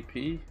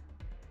AP.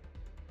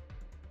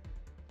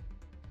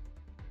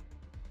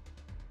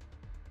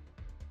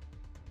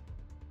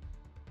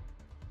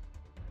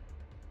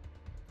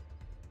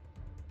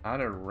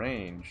 Out of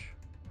range.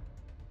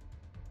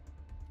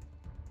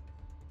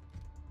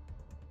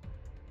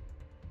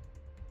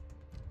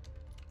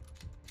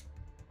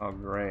 Oh,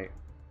 great.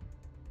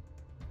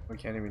 We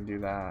can't even do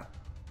that.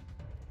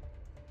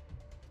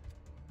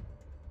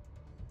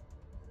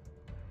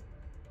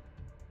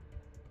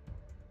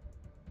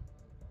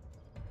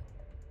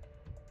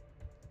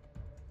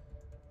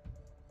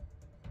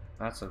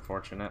 That's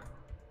unfortunate.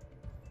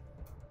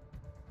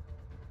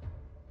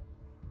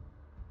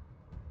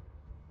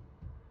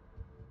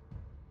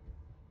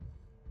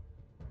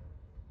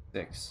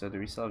 Six. So do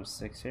we still have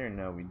 6 here?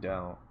 No, we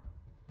don't.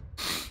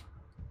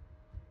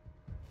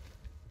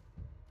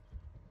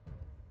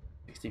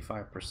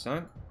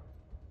 65%?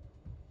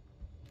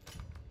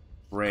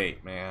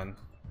 Great, man.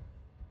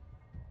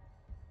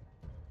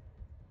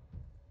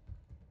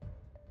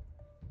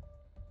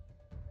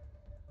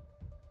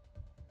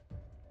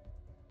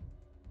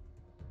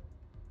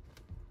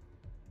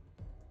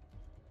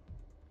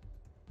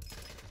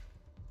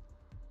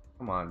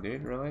 Come on,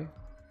 dude, really?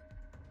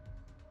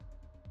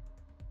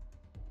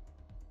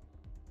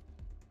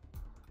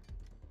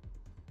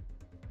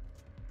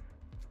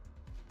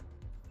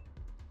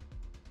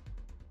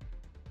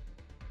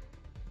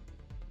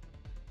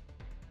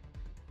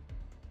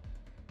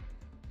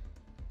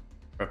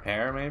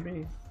 Prepare,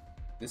 maybe?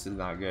 This is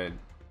not good.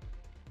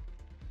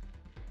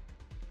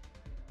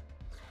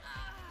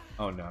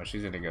 Oh no,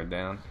 she's gonna go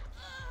down.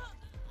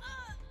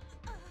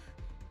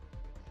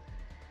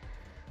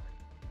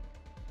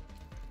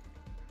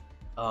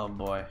 Oh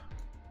boy.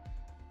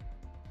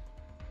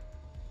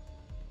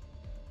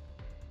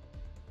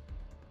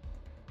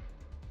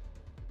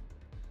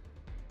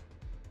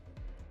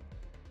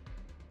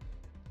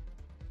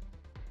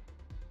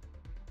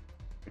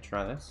 We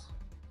try this.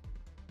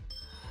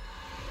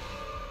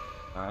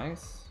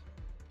 Nice.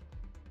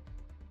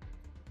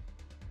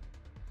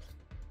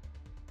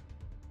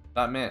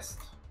 That missed.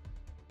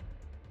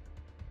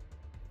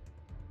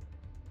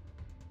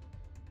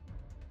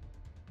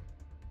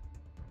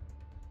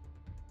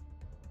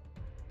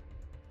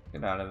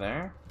 Get out of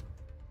there.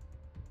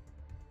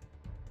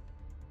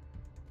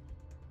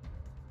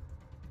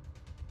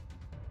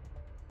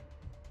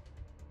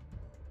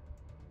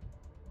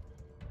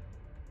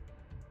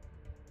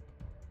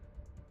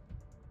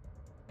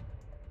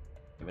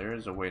 There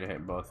is a way to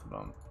hit both of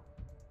them.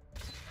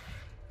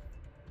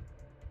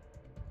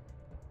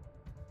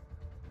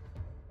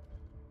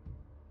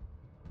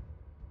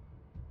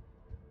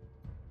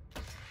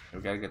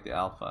 We gotta get the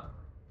alpha.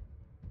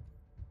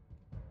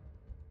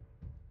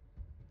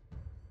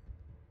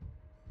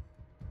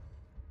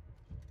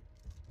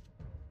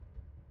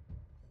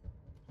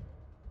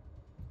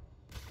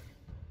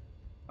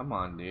 Come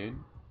on, dude.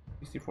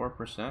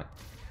 64%.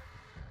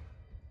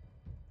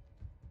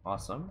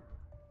 Awesome.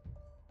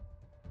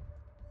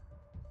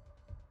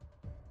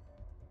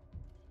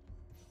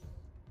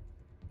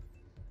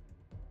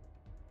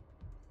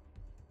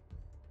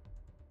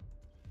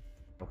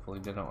 Hopefully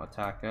they don't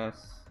attack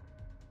us.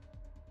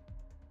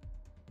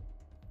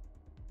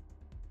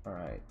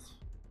 Alright.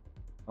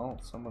 Oh,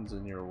 someone's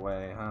in your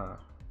way, huh?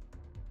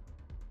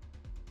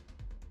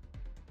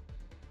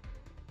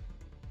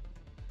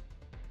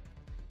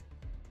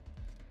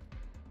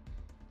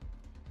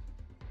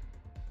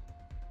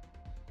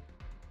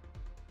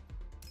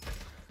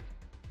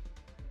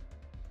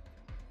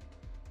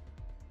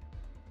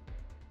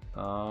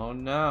 Oh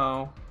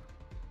no.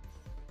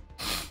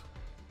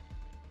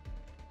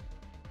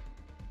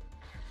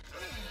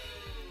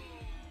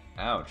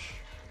 Ouch.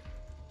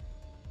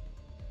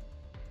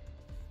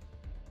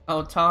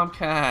 Oh,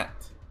 Tomcat.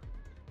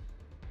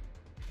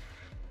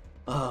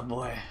 Oh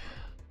boy.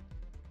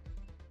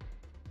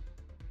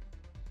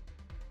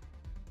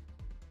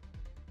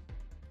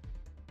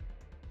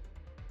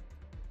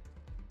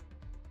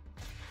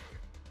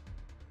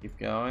 Keep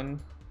going.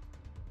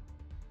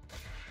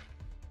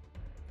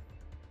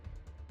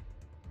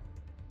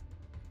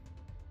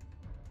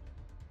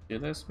 Do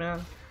this, man.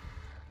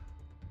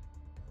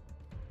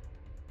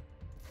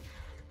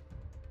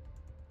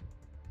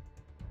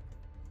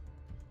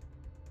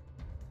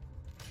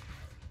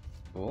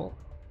 Cool.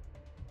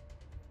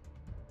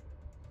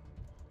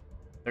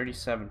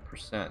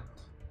 37%.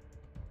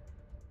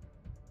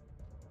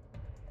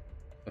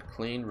 A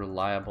clean,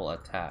 reliable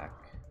attack.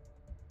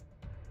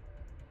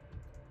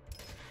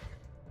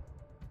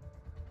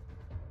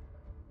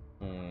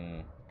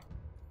 Hmm.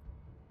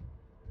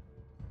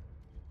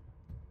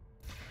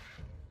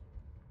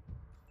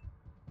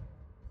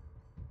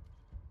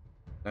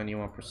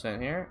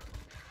 91% here.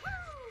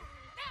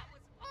 That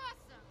was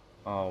awesome!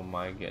 Oh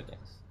my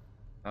goodness.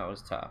 That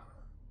was tough.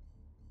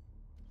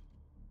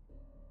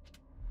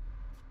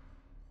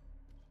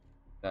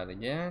 That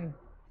again.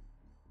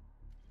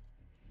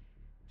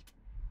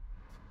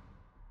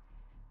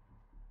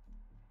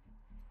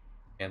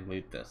 And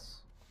loot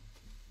this.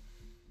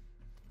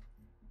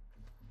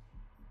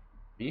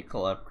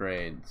 Vehicle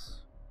upgrades.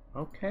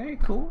 Okay,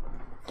 cool.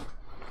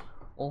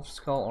 Wolf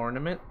skull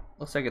ornament.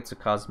 Looks like it's a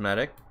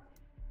cosmetic.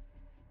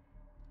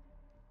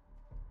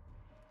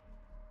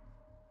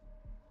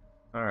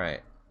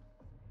 Alright.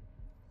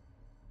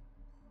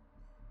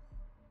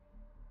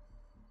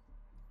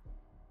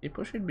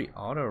 People should be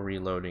auto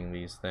reloading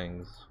these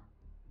things.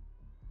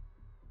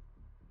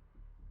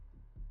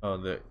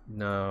 Oh,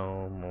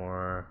 no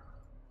more.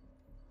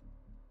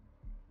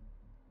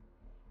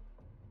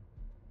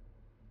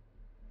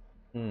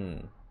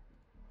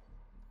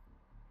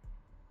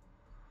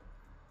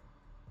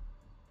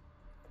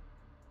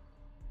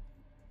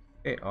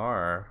 They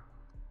are.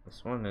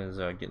 This one is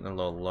getting a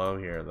little low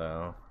here,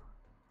 though.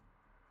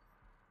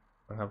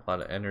 I have a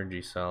lot of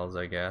energy cells,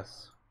 I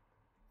guess.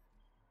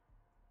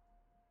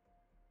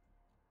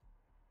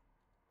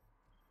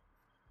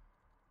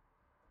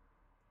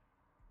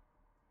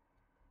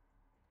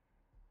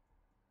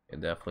 I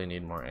definitely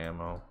need more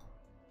ammo.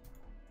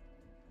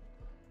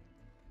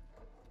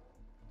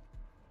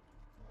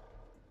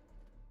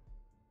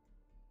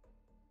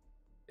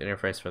 The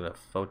interface for the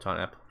photon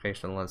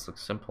application lens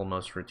looks simple.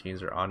 Most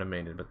routines are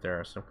automated, but there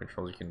are some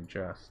controls you can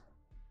adjust.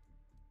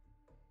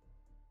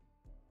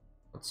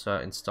 Let's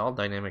install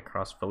dynamic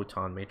cross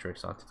photon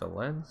matrix onto the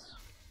lens.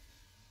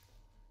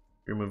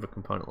 Remove a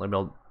component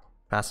labeled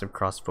passive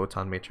cross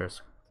photon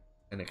matrix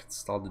and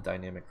install the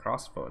dynamic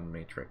cross photon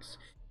matrix.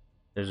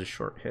 There's a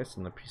short hiss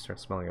and the piece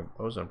starts smelling of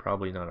ozone.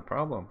 Probably not a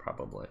problem,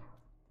 probably.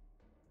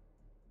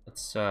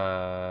 Let's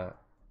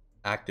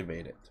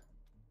activate it.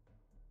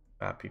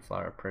 Happy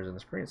flower appears on the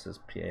screen. It says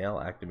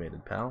PAL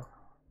activated, pal.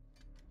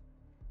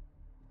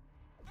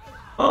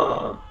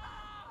 Oh!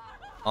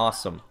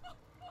 Awesome.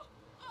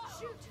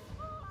 Shoot!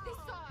 They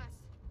saw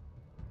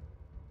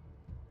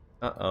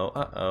us!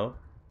 Uh-oh.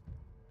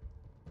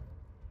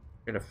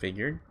 Could have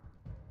figured.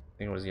 I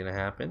think it was gonna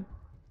happen.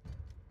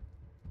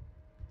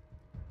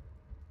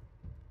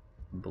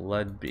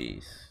 Blood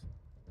Beast.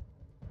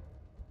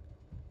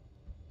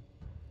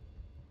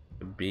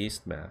 The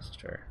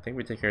Beastmaster. I think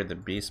we take care of the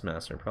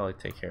Beastmaster. Probably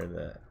take care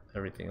of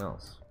everything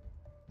else.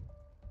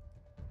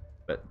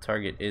 But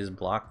target is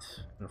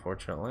blocked,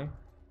 unfortunately.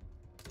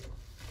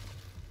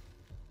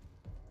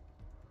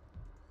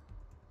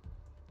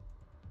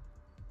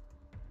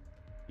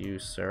 You,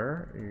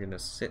 sir, you're gonna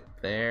sit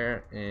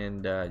there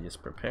and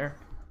just prepare.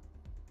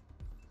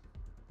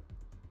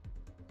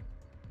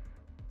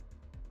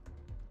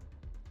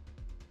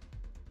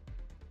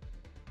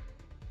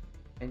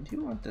 I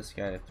do want this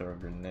guy to throw a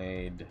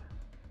grenade.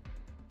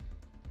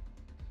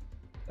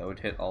 That would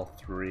hit all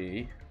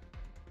three.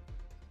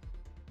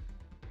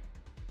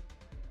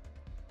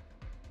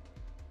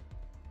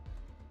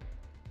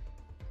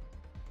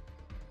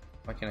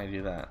 Why can't I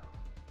do that?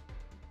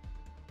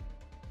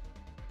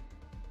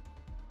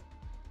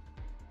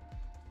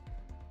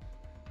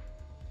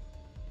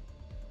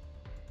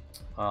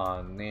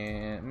 Aw,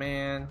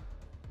 man.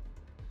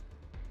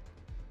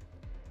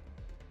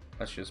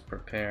 Let's just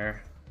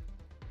prepare.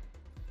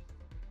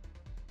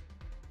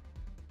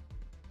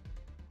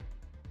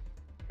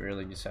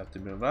 Really just have to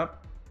move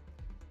up.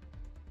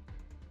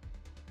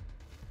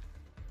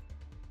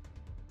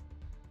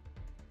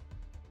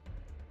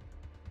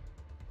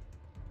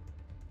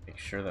 Make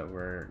sure that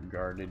we're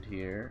guarded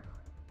here.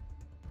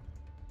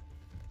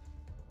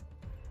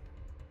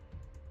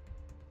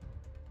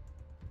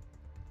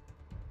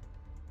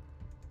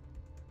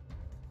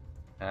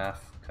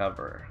 Half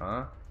cover,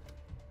 huh?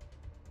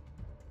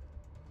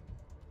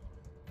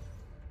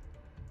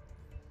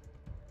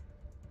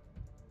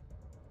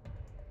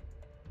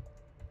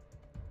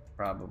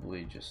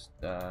 Probably just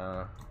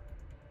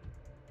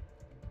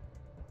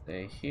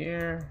stay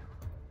here.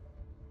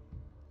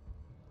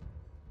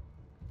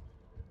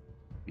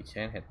 We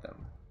can't hit them.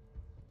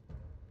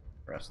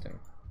 Resting.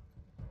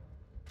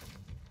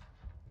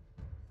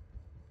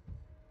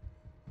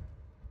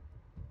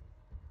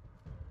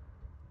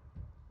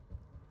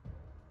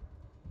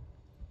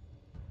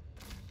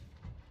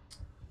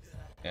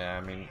 Yeah,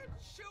 I mean,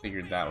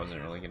 figured that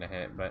wasn't really gonna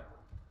hit, but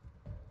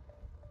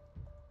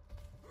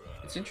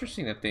it's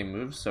interesting that they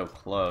move so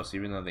close,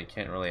 even though they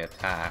can't really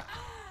attack.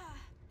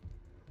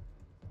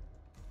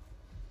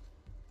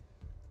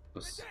 The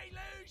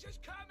deluge is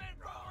coming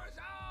for us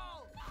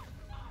all!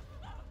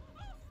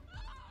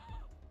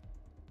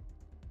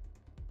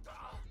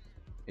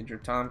 Major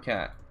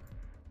Tomcat.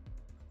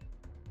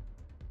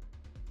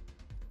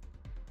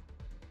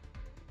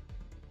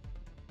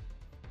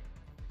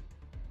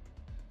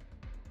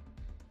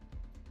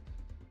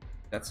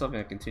 That's still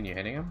gonna continue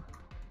hitting him?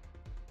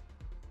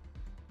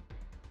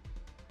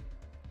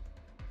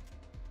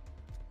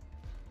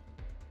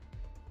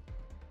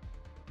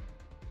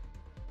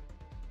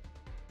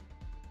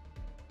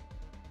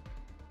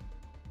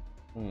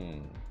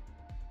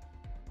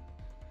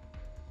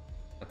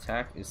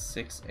 Attack is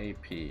 6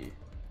 AP.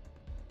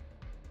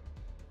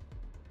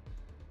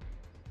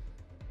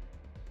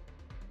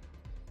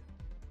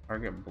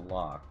 Target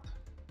blocked.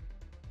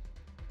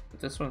 But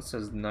this one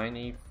says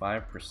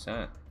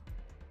 95%.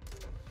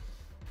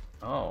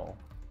 Oh,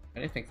 I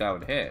didn't think that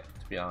would hit,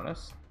 to be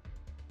honest.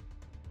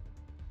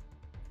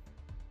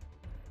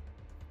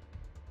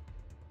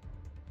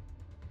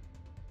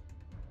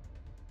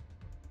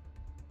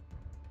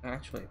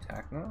 Actually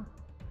attack now?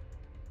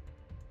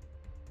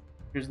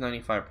 Here's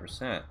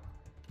 95%.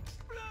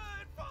 Blood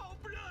for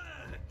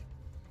blood!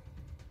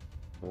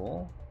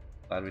 Cool.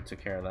 Glad we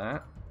took care of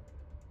that.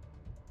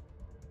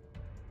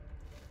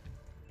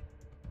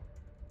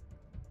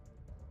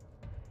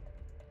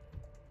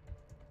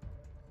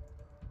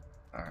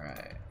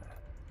 Alright.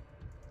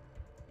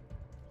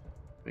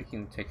 We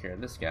can take care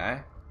of this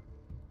guy.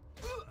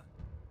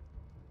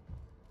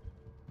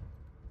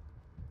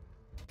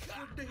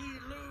 Did he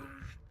lose?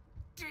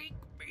 Take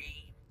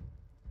me!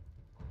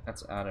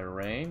 That's out of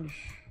range.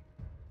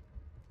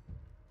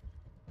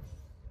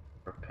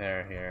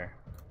 Repair here.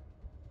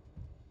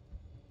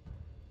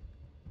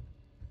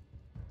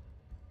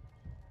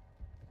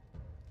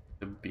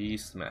 The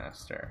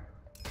Beastmaster.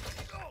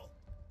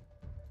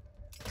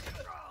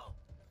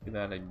 Do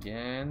that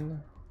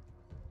again.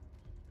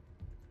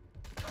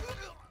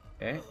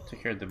 Okay,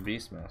 took care of the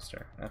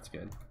Beastmaster. That's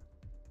good.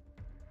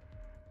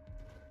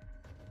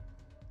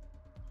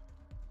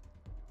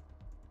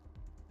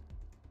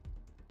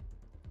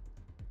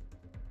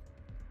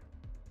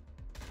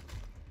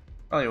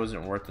 Probably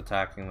wasn't worth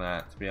attacking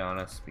that, to be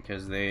honest,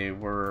 because they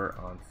were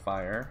on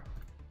fire.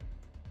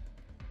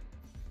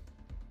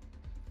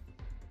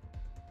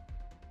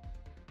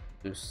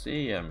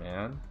 Lucia,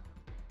 man.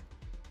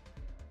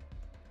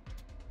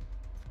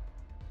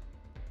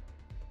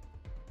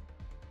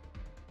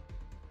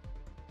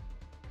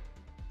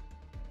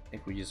 I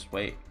think we just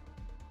wait.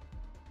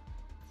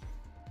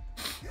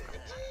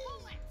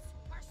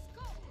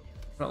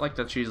 Not like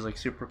that she's like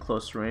super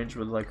close range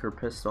with like her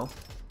pistol.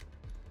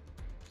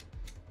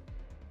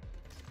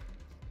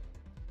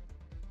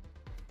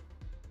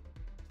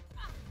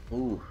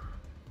 Ooh.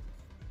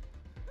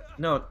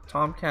 No,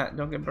 Tomcat,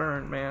 don't get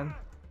burned, man.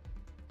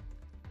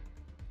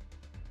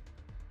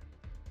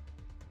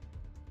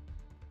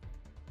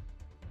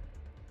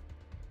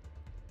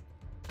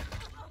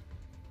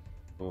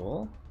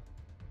 Cool.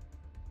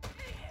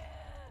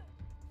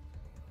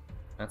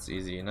 That's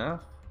easy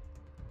enough.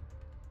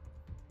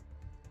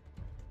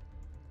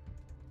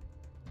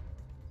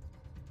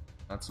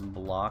 That's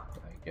blocked,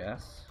 I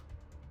guess.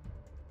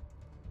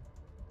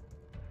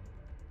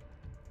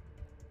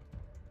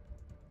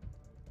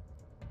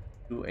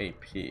 Two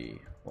AP.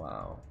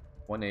 Wow.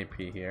 1 AP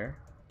here.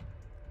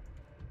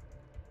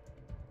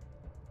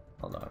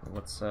 Hold on.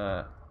 Let's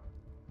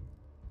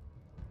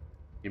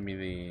give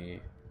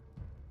me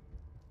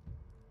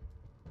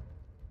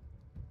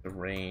the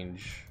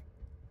range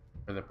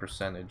for the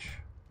percentage.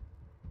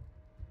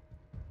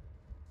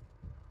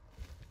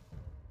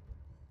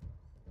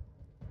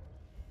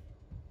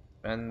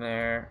 Been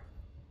there.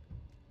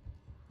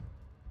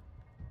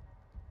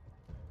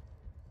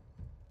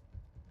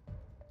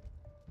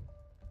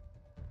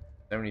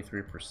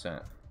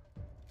 %.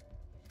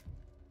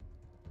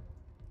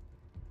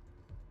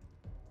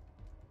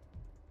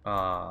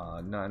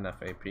 Not enough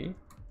AP.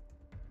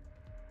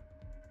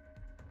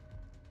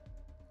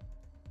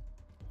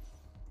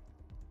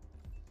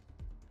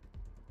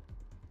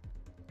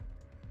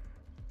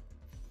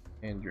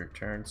 And your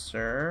turn,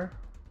 sir.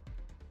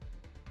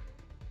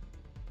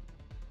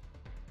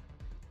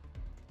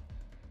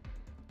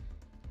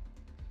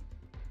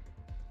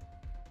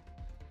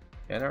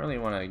 I don't really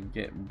want to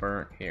get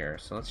burnt here,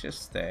 so let's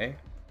just stay.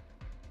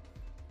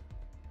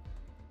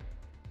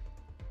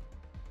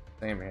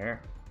 Same here.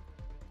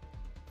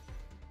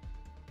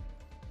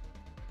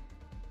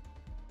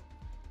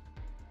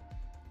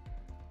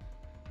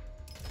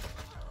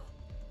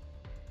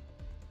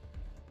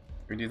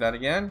 We do that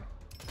again?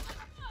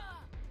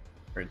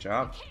 Great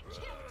job.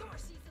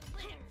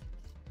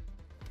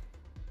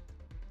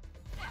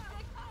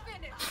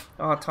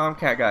 Oh,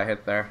 Tomcat got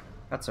hit there.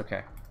 That's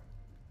okay.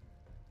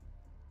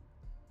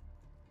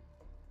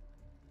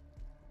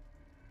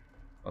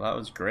 Well, that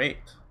was great.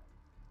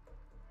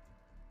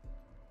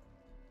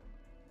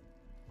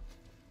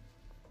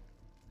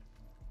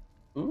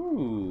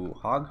 Ooh,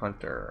 Hog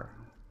Hunter.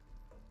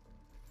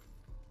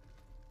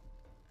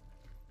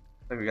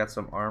 I think we got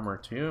some armor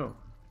too.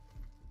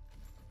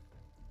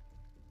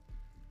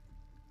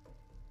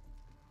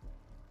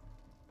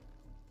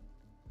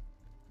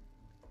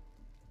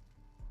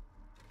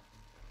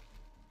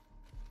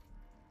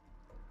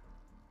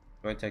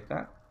 Do I take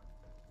that?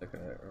 Like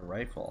a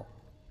rifle.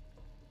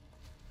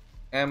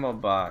 Ammo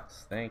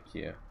box, thank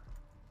you.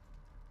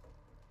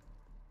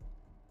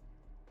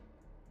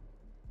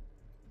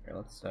 Here,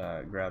 let's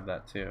grab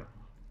that too.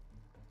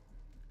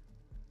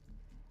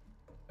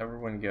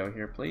 Everyone go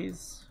here,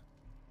 please.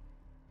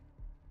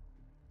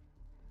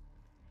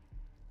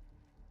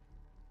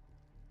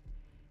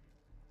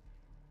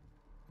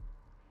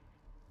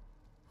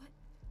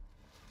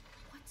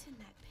 What's in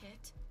that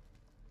pit?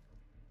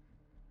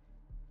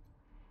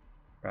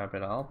 Grab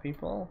it all,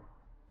 people.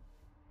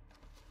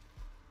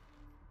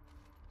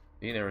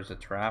 See, there was a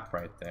trap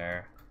right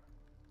there.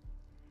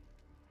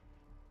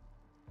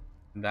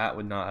 That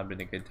would not have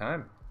been a good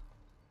time.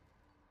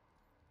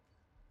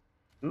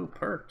 Ooh,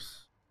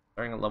 perks.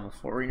 Starting at level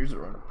 4, Rangers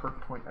are on a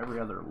perk point every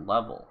other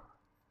level.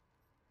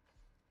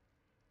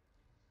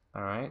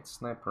 Alright,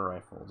 sniper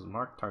rifles.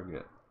 Mark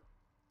target.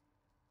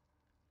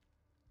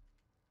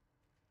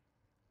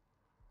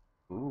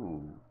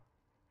 Ooh.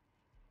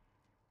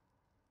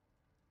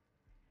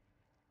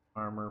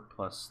 Armor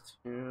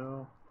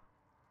 +2.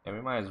 Yeah,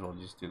 we might as well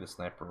just do the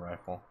sniper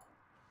rifle.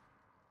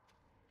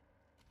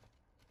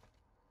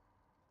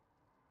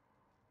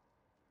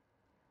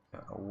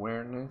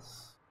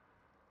 Awareness.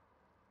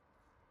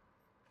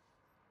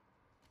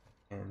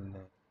 And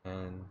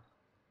then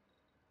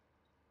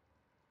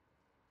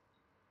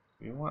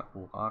we want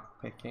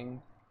lock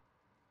picking.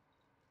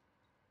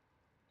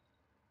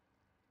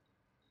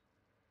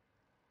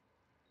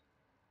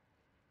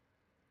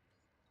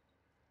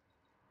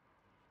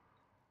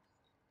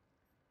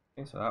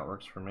 Okay, so that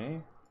works for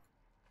me.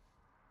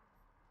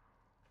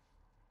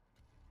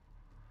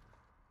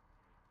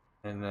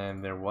 And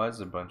then there was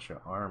a bunch of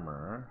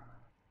armor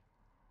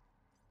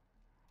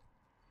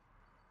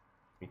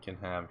we can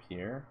have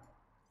here.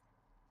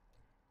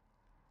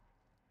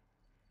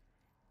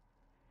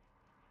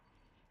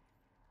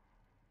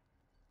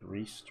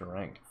 Three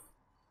strength.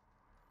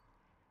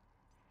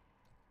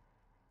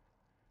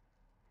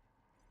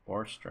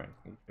 4 strength.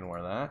 You can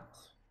wear that.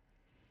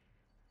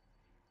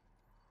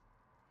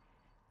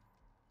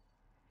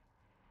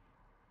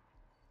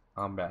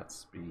 Combat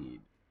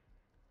speed.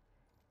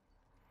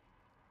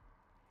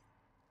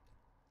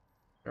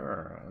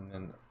 Sure, and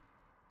then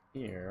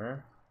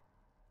here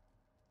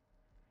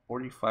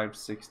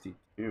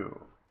 4562.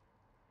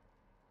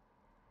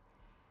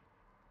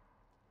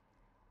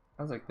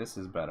 Sounds like this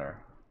is better.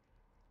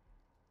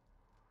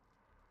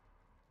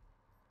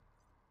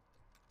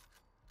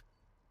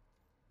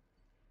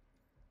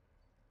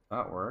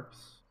 That works.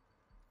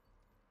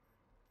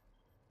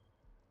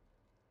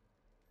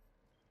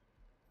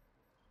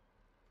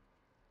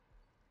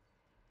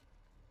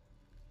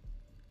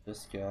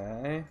 This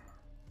guy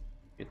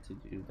get to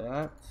do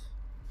that.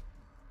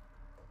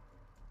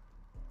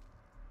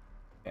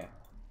 Okay.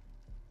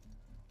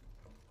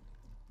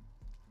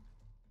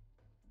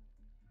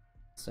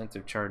 Scent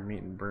of charred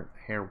meat and burnt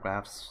hair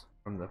wafts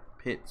from the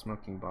pit,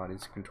 smoking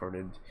bodies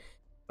contorted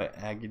by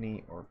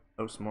agony or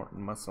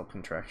post-mortem muscle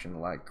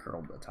contraction lie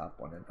curled atop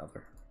one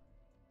another.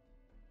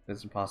 It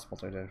is impossible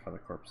to identify the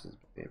corpses,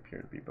 but they appear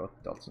to be both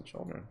adults and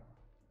children.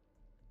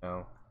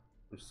 No.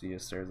 Lucia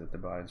stares at the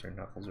bodies, her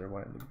knuckles are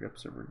white in the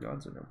grips of her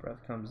guns, and her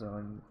breath comes out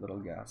in little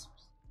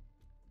gasps.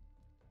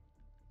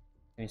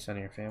 Any sign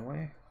of your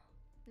family?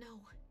 No.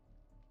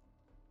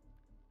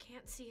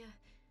 Can't see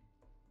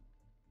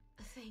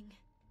a thing.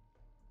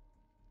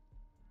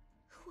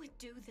 Who would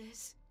do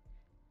this?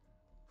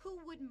 Who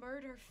would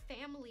murder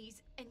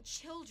families and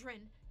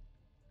children?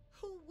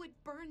 Who would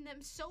burn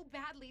them so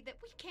badly that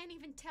we can't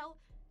even tell?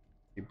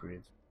 He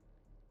breathes.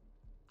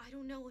 I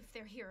don't know if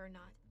they're here or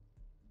not.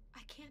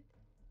 I can't...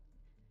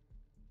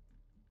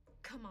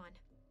 Come on.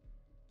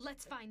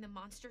 Let's find the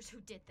monsters who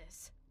did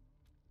this.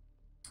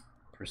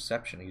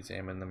 Perception.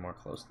 Examine them more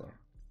closely.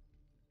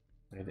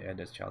 Near the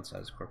edge,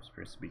 child-sized corpse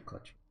appears to be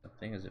clutching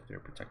something as if they're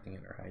protecting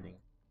it or hiding.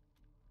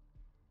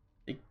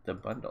 Take the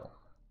bundle.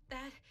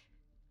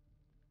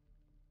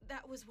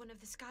 That was one of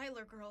the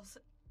Skylar girls,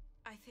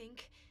 I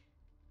think.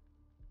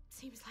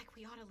 Seems like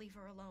we ought to leave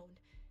her alone.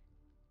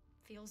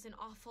 Feels an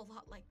awful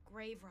lot like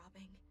grave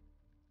robbing.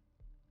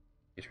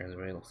 She turns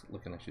away,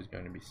 looking like she's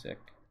going to be sick.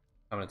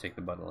 I'm gonna take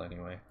the bundle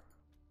anyway.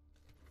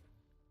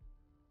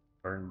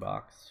 Burn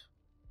box.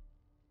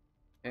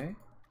 Okay.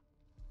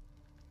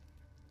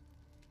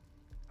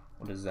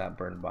 What does that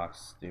burn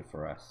box do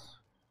for us?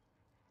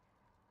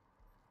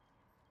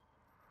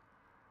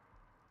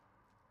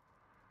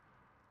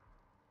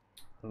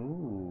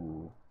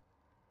 Ooh.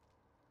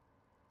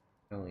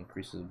 It only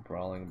increases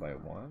brawling by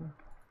 1.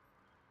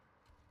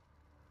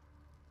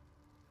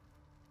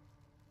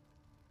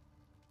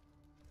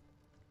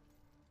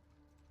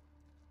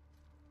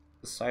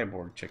 The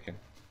cyborg chicken.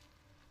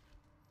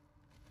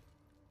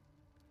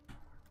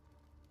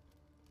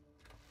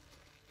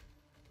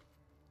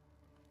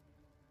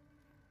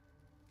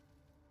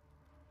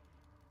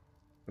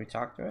 Can we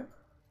talk to it?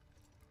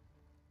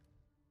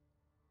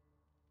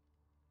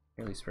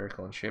 Nearly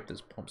spherical in shape, this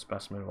pump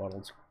specimen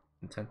waddles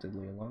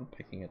contentedly along,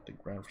 picking at the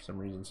ground. For some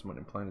reason, someone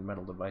implanted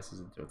metal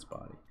devices into its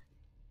body.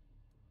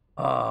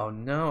 Oh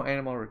no,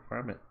 animal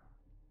requirement.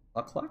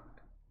 Luck?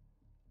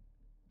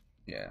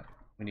 Yeah,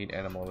 we need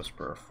Animal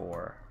Whisperer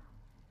 4.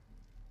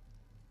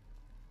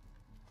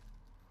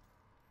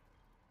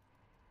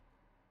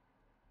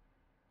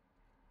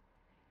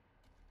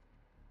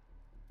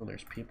 Oh,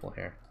 there's people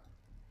here.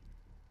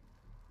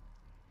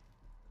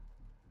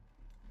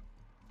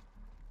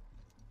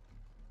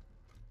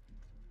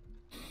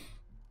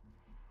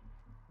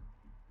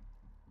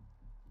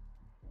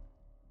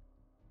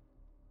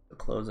 The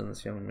clothes on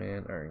this young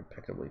man are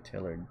impeccably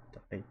tailored, the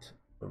height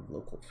of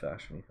local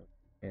fashion. He holds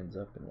hands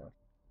up and laughs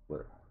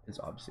with his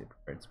obviously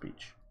prepared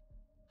speech.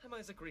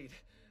 Hami's agreed.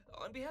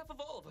 On behalf of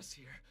all of us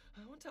here,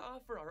 I want to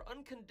offer our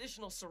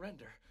unconditional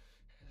surrender.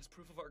 As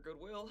proof of our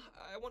goodwill,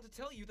 I want to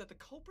tell you that the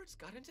culprits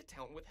got into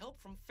town with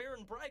help from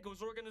Faran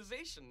Brygo's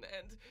organization,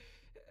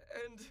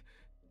 and...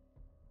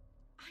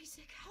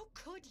 Isaac, how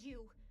could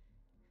you?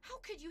 How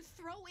could you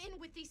throw in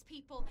with these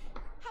people?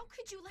 How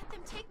could you let them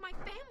take my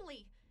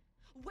family?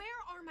 Where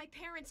are my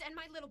parents and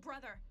my little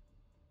brother?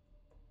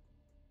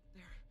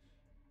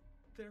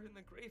 They're in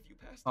the grave you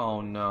passed. Oh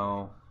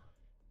no.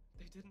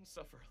 They didn't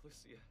suffer,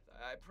 Lucia.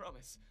 I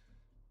promise.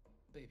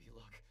 Baby,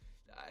 look.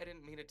 I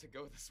didn't mean it to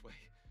go this way.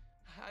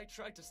 I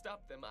tried to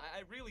stop them.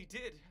 I really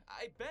did.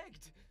 I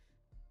begged.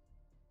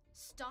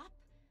 Stop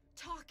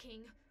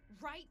talking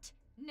right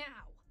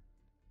now.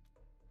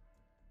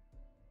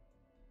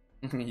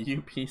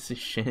 You piece of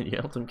shit. You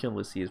helped him kill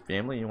Lucia's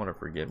family. You want a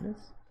forgiveness?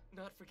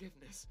 Not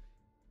forgiveness.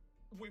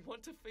 We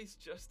want to face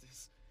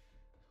justice.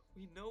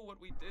 We know what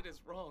we did is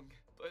wrong,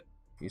 but...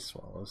 He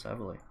swallows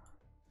heavily.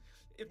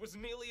 It was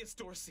Nelius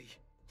Dorsey.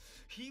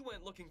 He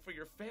went looking for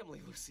your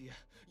family, Lucia.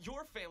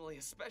 Your family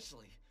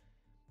especially.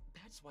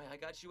 That's why I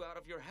got you out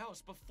of your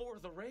house before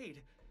the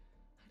raid.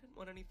 I didn't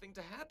want anything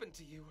to happen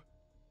to you.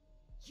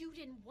 You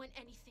didn't want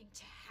anything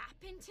to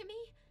happen to me?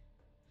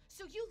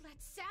 So you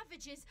let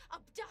savages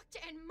abduct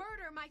and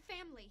murder my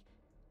family.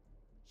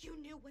 You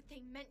knew what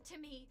they meant to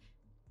me.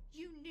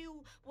 You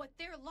knew what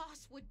their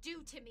loss would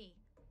do to me.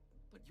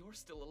 But you're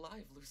still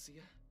alive,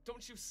 Lucia.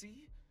 Don't you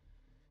see?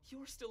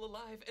 You're still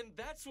alive, and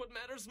that's what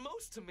matters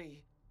most to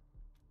me.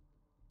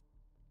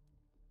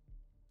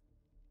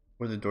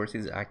 Were the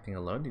Dorseys acting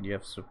alone? Did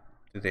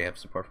they have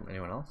support from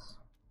anyone else?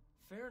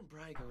 Faran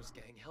Brygo's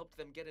gang helped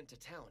them get into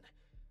town.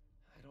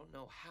 I don't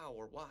know how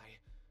or why.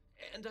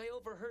 And I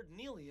overheard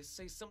Nelius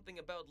say something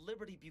about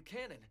Liberty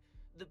Buchanan,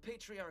 the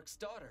Patriarch's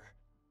daughter.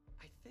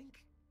 I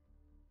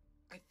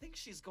think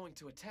she's going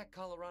to attack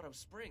Colorado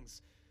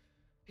Springs.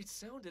 It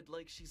sounded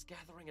like she's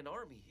gathering an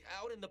army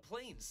out in the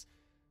plains.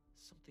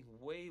 Something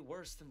way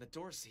worse than the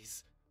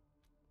Dorseys.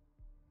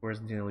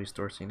 Where's Nelius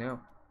Dorsey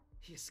now?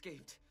 He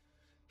escaped.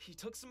 He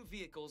took some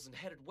vehicles and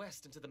headed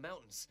west into the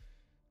mountains.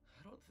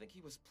 I don't think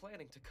he was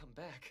planning to come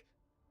back.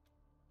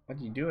 Why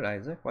did you do it,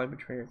 Isaac? Why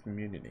betray your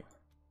community?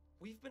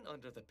 We've been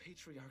under the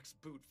Patriarch's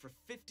boot for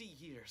 50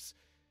 years.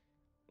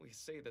 We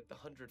say that the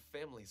 100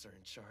 families are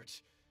in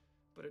charge,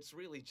 but it's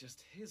really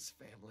just his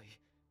family.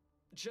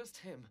 Just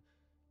him.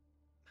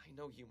 I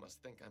know you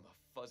must think I'm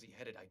a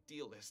fuzzy-headed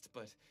idealist,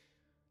 but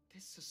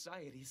this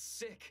society's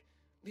sick.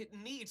 It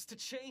needs to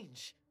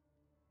change.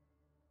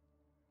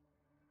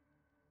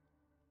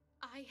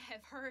 I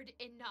have heard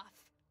enough.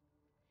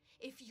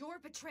 If your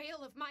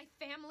betrayal of my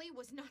family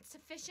was not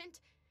sufficient,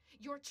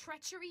 your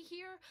treachery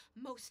here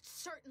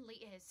most certainly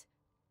is.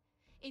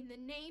 In the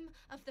name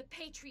of the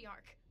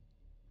Patriarch,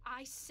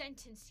 I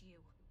sentence you.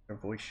 Her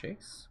voice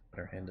shakes, but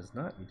her hand does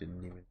not. You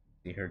didn't even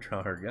see her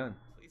draw her gun.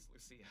 Please,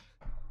 Lucia.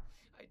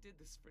 I did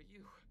this for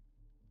you.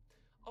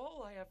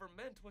 All I ever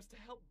meant was to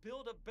help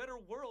build a better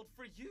world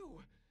for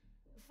you.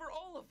 For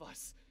all of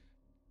us.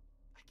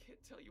 I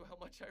can't tell you how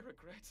much I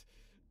regret.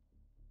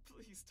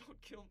 Please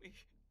don't kill me.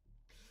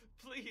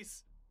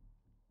 Please.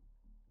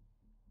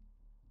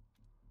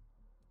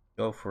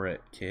 Go for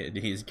it, kid.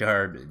 He's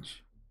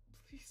garbage.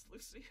 Please,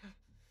 Lucia.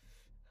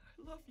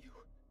 I love you.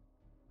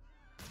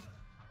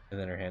 And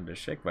then her hand does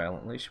shake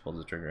violently. She pulls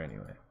the trigger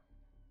anyway.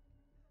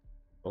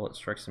 Bullet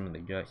strikes him in the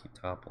gut. He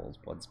topples,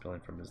 blood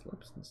spilling from his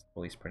lips, and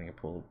slowly spreading a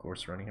pool of gore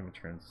surrounding him. He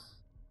turns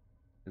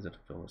as if to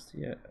feel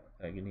Lucia,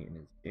 agony in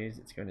his gaze.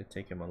 It's going to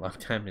take him a long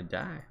time to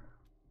die.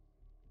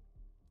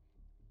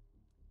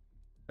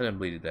 Let him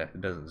bleed to death.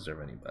 It doesn't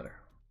deserve any better.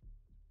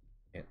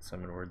 Can't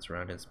summon words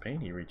around his pain.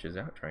 He reaches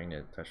out, trying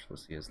to touch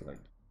Lucia's leg.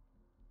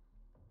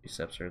 She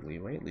steps her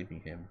leeway,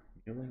 leaving him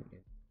kneeling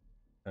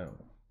in. Oh.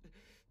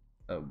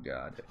 Oh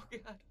god. Oh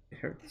god. It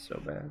hurts so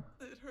bad.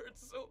 It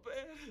hurts so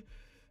bad.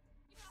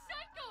 You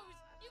psychos!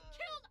 You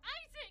killed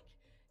Isaac!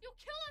 You'll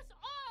kill us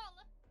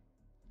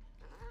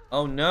all!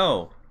 Oh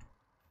no!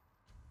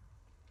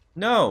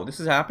 No!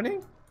 This is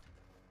happening?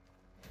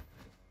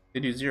 They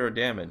do 0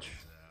 damage.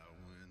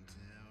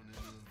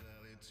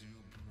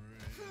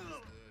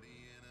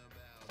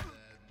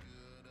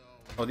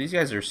 Oh, these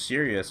guys are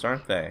serious,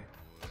 aren't they?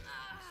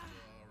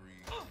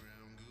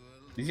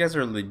 These guys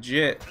are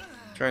legit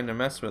trying to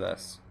mess with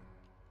us.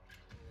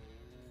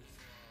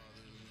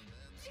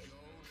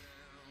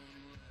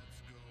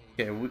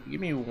 Okay,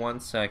 give me 1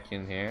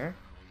 second here.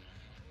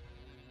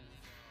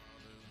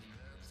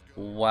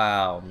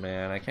 Wow,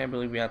 man, I can't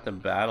believe we had to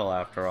battle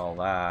after all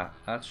that.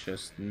 That's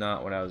just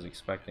not what I was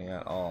expecting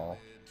at all.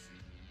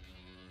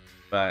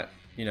 But,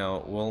 you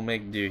know, we'll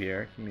make do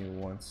here. Give me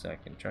 1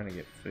 second, trying to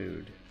get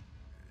food.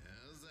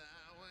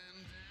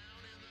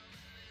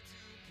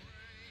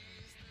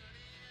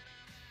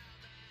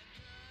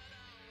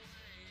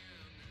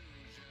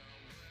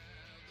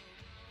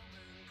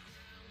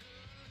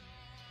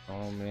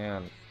 Oh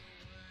man.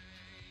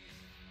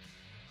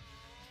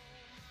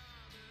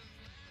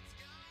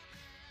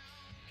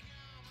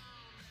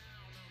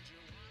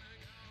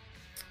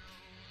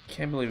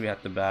 Can't believe we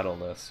have to battle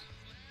this.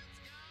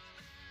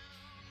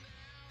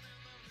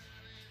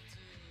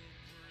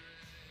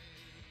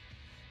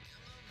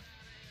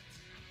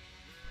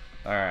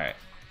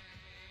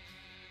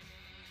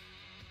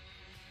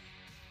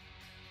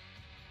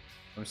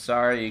 I'm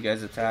sorry you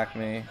guys attacked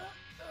me.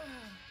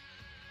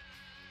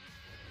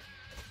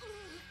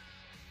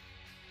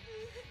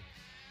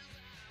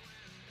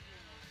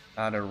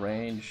 Out of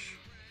range.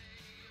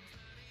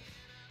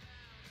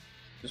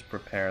 Just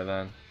prepare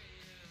then.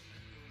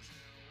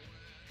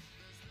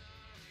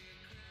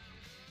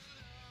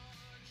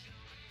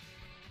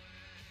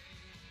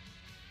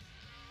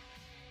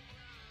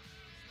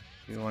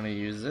 You want to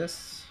use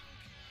this?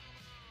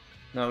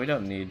 No, we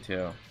don't need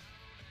to.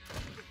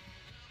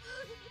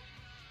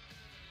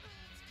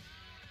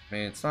 I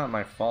mean, it's not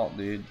my fault,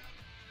 dude.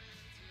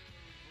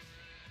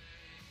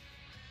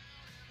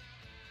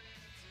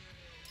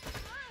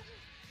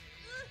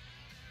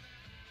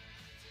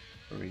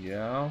 There we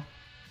go.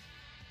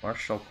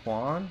 Marshal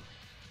Quan.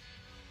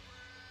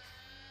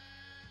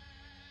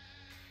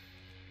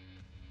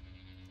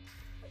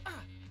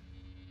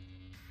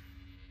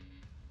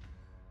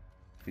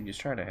 You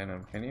just try to hit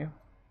him, can you?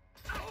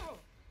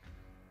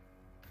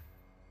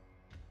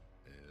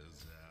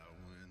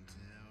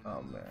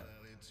 Oh man.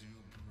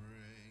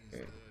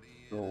 Okay,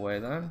 go away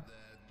then.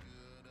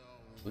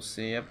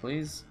 Lucia,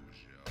 please.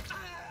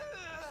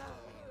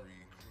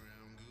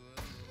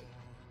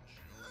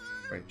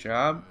 Great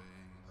job.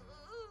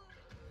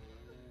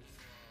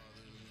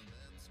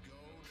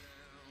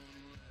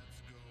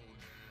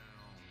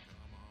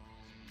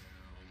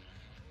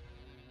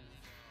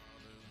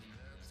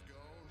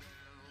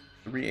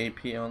 Three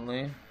AP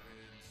only.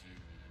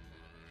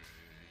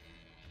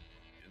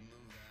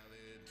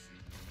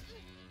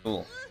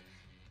 Cool.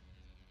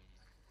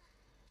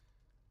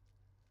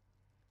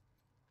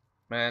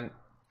 Man,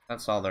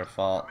 that's all their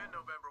fault. I'm in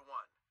November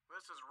 1.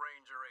 This is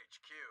Ranger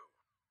HQ.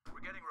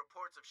 We're getting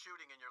reports of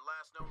shooting in your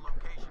last known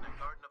location in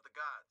Garden of the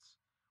Gods.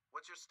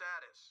 What's your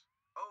status?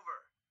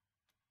 Over.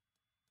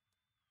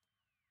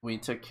 We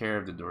took care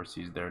of the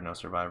Dorseys. There are no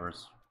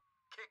survivors.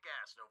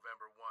 Kick-ass,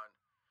 November 1.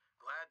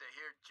 Glad to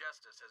hear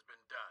justice has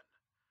been done.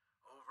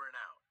 Over and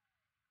out.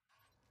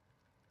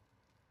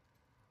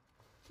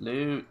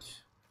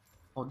 Loot.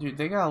 Oh, dude,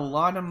 they got a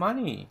lot of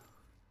money.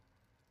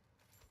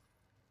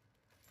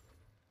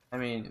 I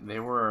mean, they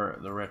were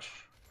the rich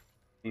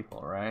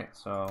people, right?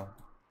 So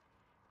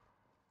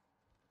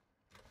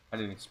I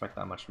didn't expect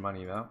that much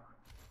money, though.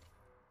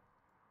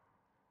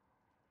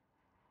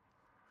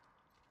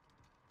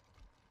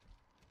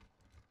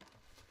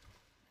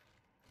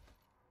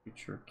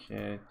 Future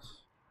kit.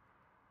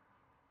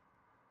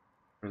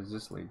 Where does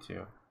this lead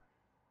to?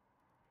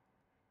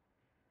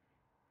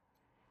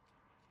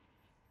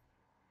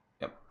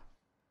 Yep.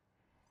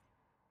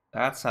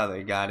 That's how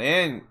they got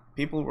in.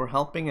 People were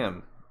helping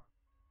him.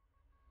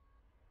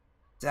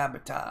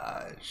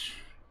 Sabotage.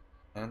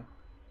 Man.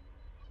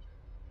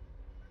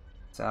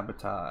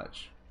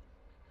 Sabotage.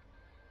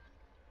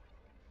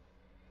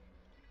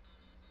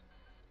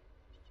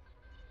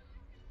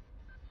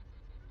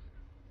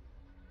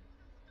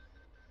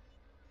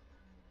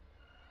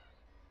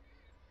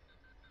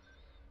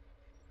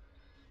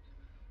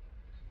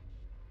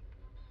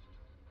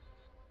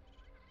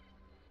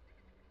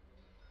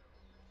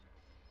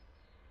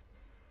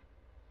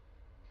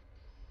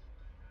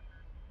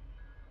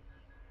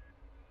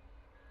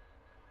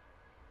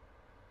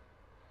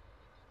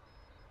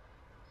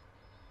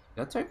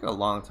 That took a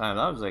long time.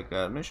 That was like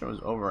the mission was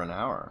over an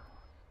hour.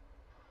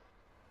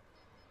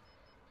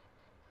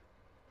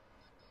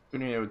 Who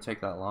knew it would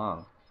take that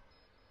long?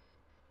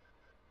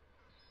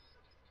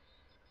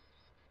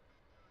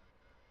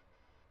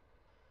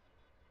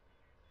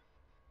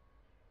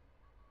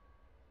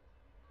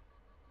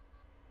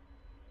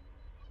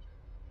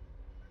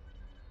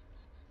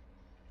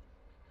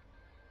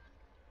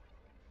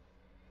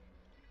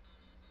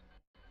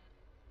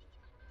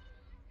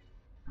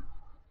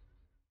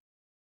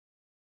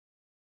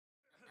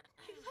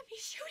 You let me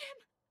shoot him!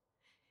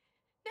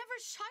 Never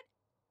shot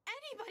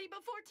anybody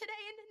before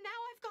today, and now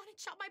I've gone and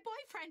shot my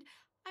boyfriend.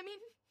 I mean,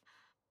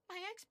 my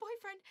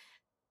ex-boyfriend.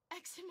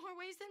 Ex in more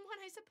ways than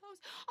one, I suppose.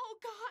 Oh,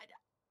 God!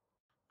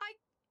 I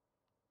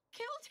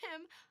killed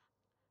him!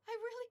 I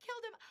really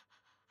killed him!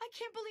 I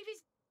can't believe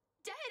he's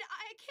dead!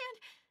 I can't...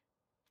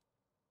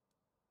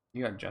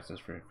 You got justice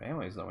for your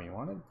family, is that what you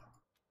wanted?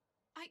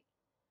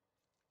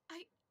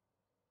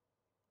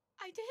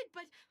 I did,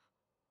 but...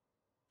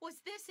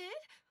 Was this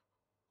it?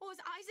 Was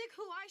Isaac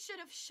who I should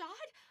have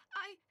shot?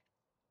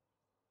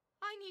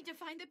 I need to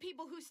find the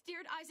people who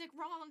steered Isaac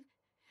wrong.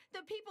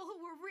 The people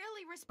who were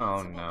really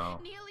responsible.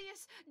 Oh, no.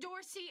 Nelius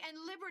Dorsey and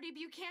Liberty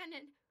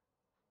Buchanan.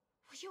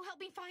 Will you help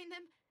me find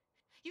them?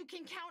 You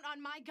can count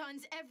on my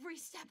guns every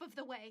step of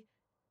the way.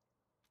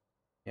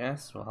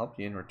 Yes, we'll help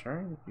you in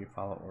return if you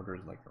follow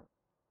orders like her.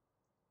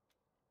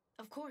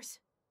 Of course.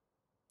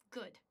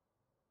 Good.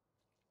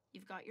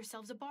 You've got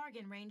yourselves a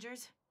bargain,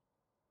 Rangers.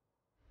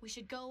 We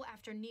should go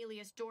after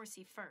Nelius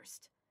Dorsey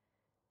first.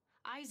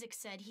 Isaac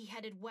said he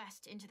headed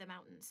west into the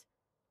mountains.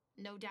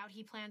 No doubt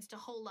he plans to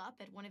hole up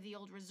at one of the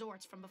old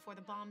resorts from before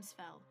the bombs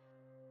fell.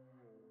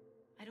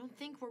 I don't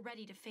think we're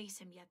ready to face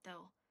him yet,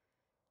 though.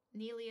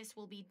 Nelius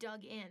will be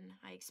dug in,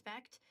 I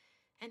expect,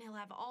 and he'll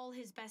have all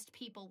his best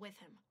people with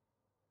him.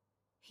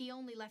 He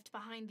only left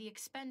behind the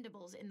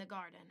expendables in the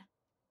garden.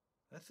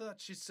 I thought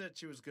she said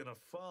she was gonna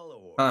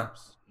follow Huh.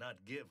 orders,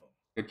 not give them.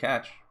 Good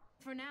catch.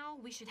 For now,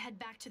 we should head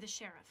back to the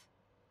sheriff.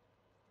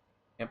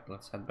 Yep,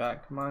 let's head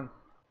back. Come on.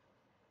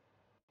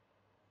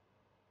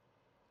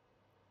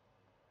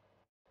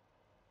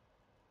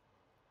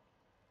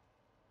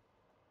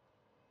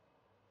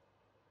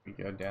 We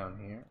go down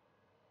here.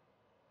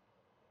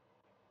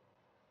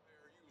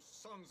 There, you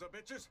sons of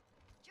bitches!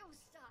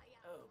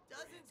 Josiah. Oh,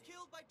 Dozens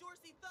killed by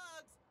Dorsey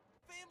thugs.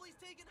 Families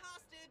taken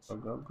hostage. Go,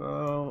 go,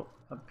 go.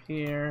 Up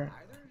here.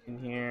 In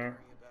here.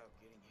 About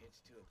getting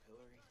hitched to a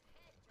pillory.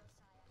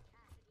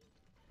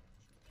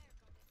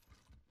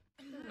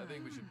 I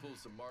think we should pull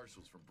some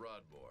marshals from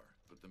Broadmoor,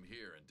 put them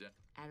here and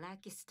I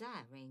like your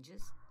style,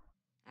 Rangers.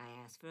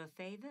 I asked for a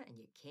favor and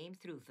you came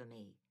through for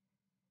me.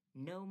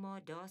 No more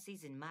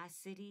Dorseys in my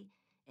city,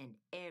 and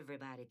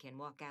everybody can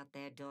walk out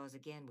their doors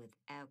again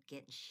without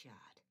getting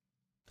shot.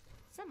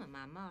 Some of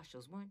my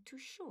marshals weren't too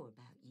sure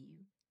about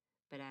you,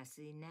 but I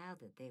see now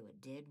that they were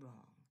dead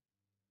wrong.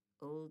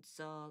 Old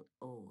Saul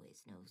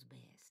always knows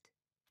best.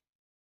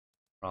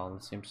 We're all on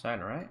the same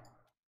side, right?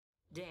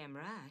 Damn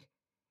right.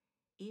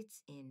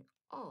 It's in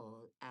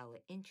all our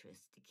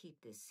interests to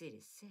keep this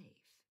city safe.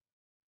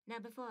 Now,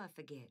 before I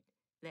forget,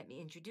 let me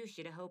introduce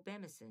you to Hope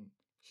Emerson.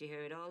 She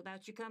heard all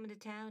about you coming to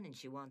town and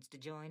she wants to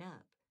join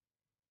up.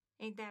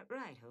 Ain't that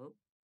right, Hope?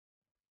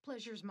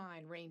 Pleasure's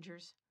mine,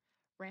 Rangers.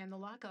 Ran the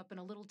lockup in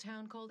a little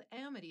town called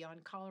Amity on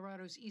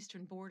Colorado's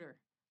eastern border.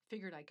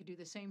 Figured I could do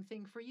the same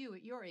thing for you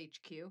at your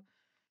HQ,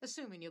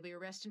 assuming you'll be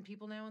arresting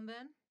people now and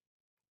then.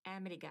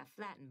 Amity got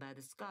flattened by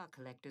the scar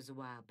collectors a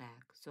while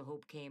back, so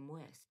Hope came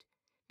west.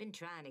 Been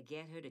trying to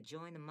get her to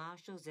join the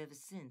Marshals ever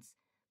since,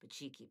 but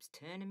she keeps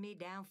turning me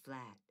down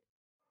flat.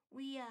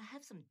 We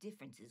have some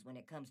differences when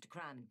it comes to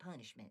crime and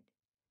punishment.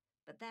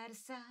 But that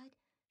aside,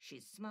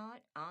 she's smart,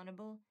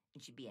 honorable,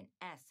 and should be an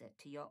asset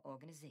to your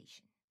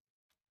organization.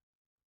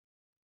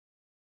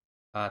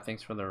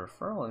 Thanks for the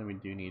referral, and we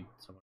do need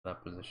someone for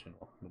that position.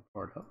 Welcome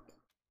aboard, Hope.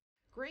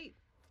 Great.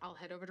 I'll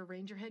head over to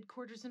Ranger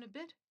headquarters in a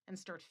bit and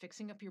start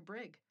fixing up your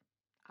brig.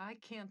 I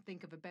can't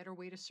think of a better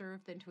way to serve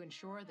than to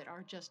ensure that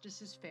our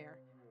justice is fair,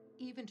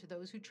 even to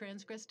those who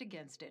transgressed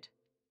against it.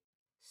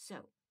 So,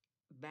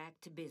 back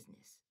to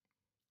business.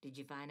 Did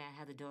you find out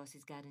how the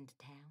Dorseys got into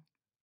town?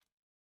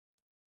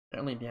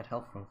 Certainly need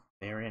help from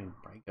Faran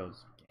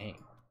Brygo's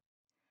gang.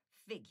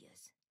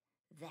 Figures.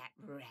 That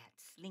rat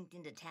slinked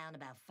into town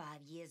about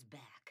 5 years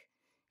back,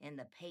 and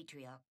the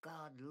Patriarch,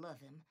 God love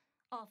him,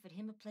 offered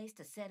him a place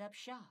to set up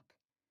shop.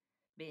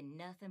 Been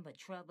nothing but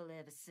trouble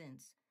ever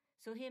since,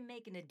 so him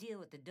making a deal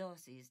with the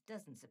Dorseys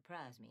doesn't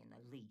surprise me in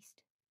the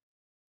least.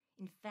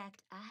 In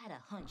fact, I had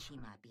a hunch he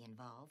might be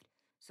involved,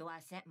 so I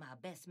sent my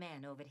best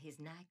man over to his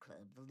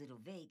nightclub, the Little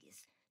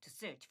Vegas, to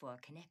search for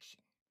a connection.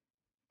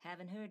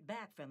 Haven't heard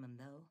back from him,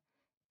 though,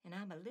 and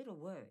I'm a little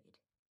worried.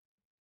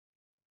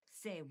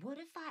 Say, what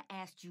if I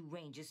asked you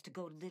Rangers to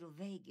go to Little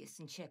Vegas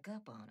and check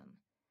up on him?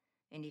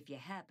 And if you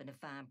happen to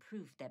find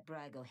proof that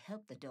Brygo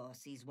helped the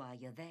Dorseys while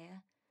you're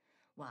there,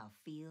 well,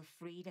 feel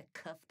free to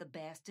cuff the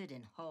bastard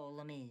and haul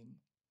him in.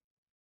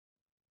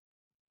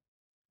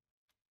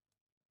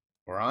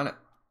 We're on it.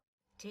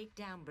 Take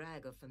down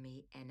Brygo for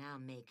me, and I'll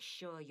make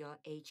sure your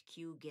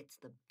HQ gets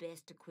the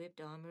best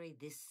equipped armory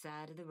this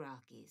side of the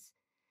Rockies.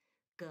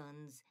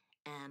 Guns,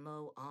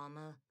 ammo,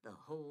 armor, the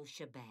whole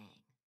shebang.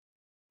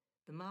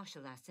 The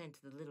marshal I sent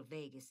to the Little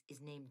Vegas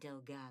is named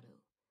Delgado.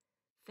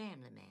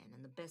 Family man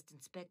and the best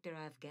inspector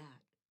I've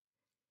got.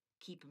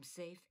 Keep him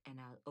safe, and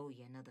I'll owe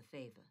you another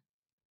favor.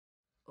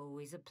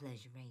 Always a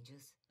pleasure,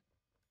 Rangers.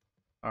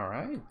 All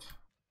right.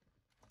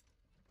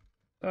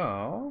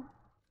 So,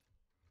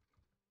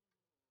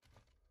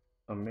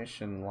 a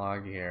mission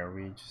log here.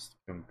 We just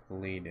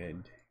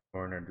completed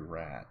Cornered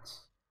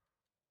Rats.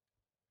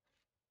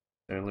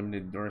 They're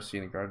limited Dorsey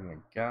in the Garden of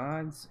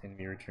Gods, and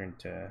we returned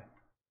to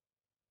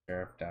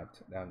Sheriff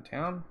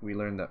downtown. We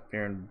learned that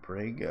Faran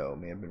Brygo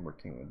may have been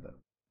working with them.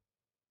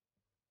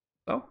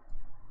 So,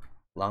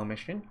 long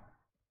mission,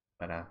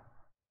 but that's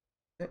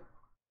it.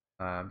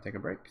 Take a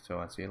break, so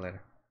I'll see you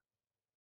later.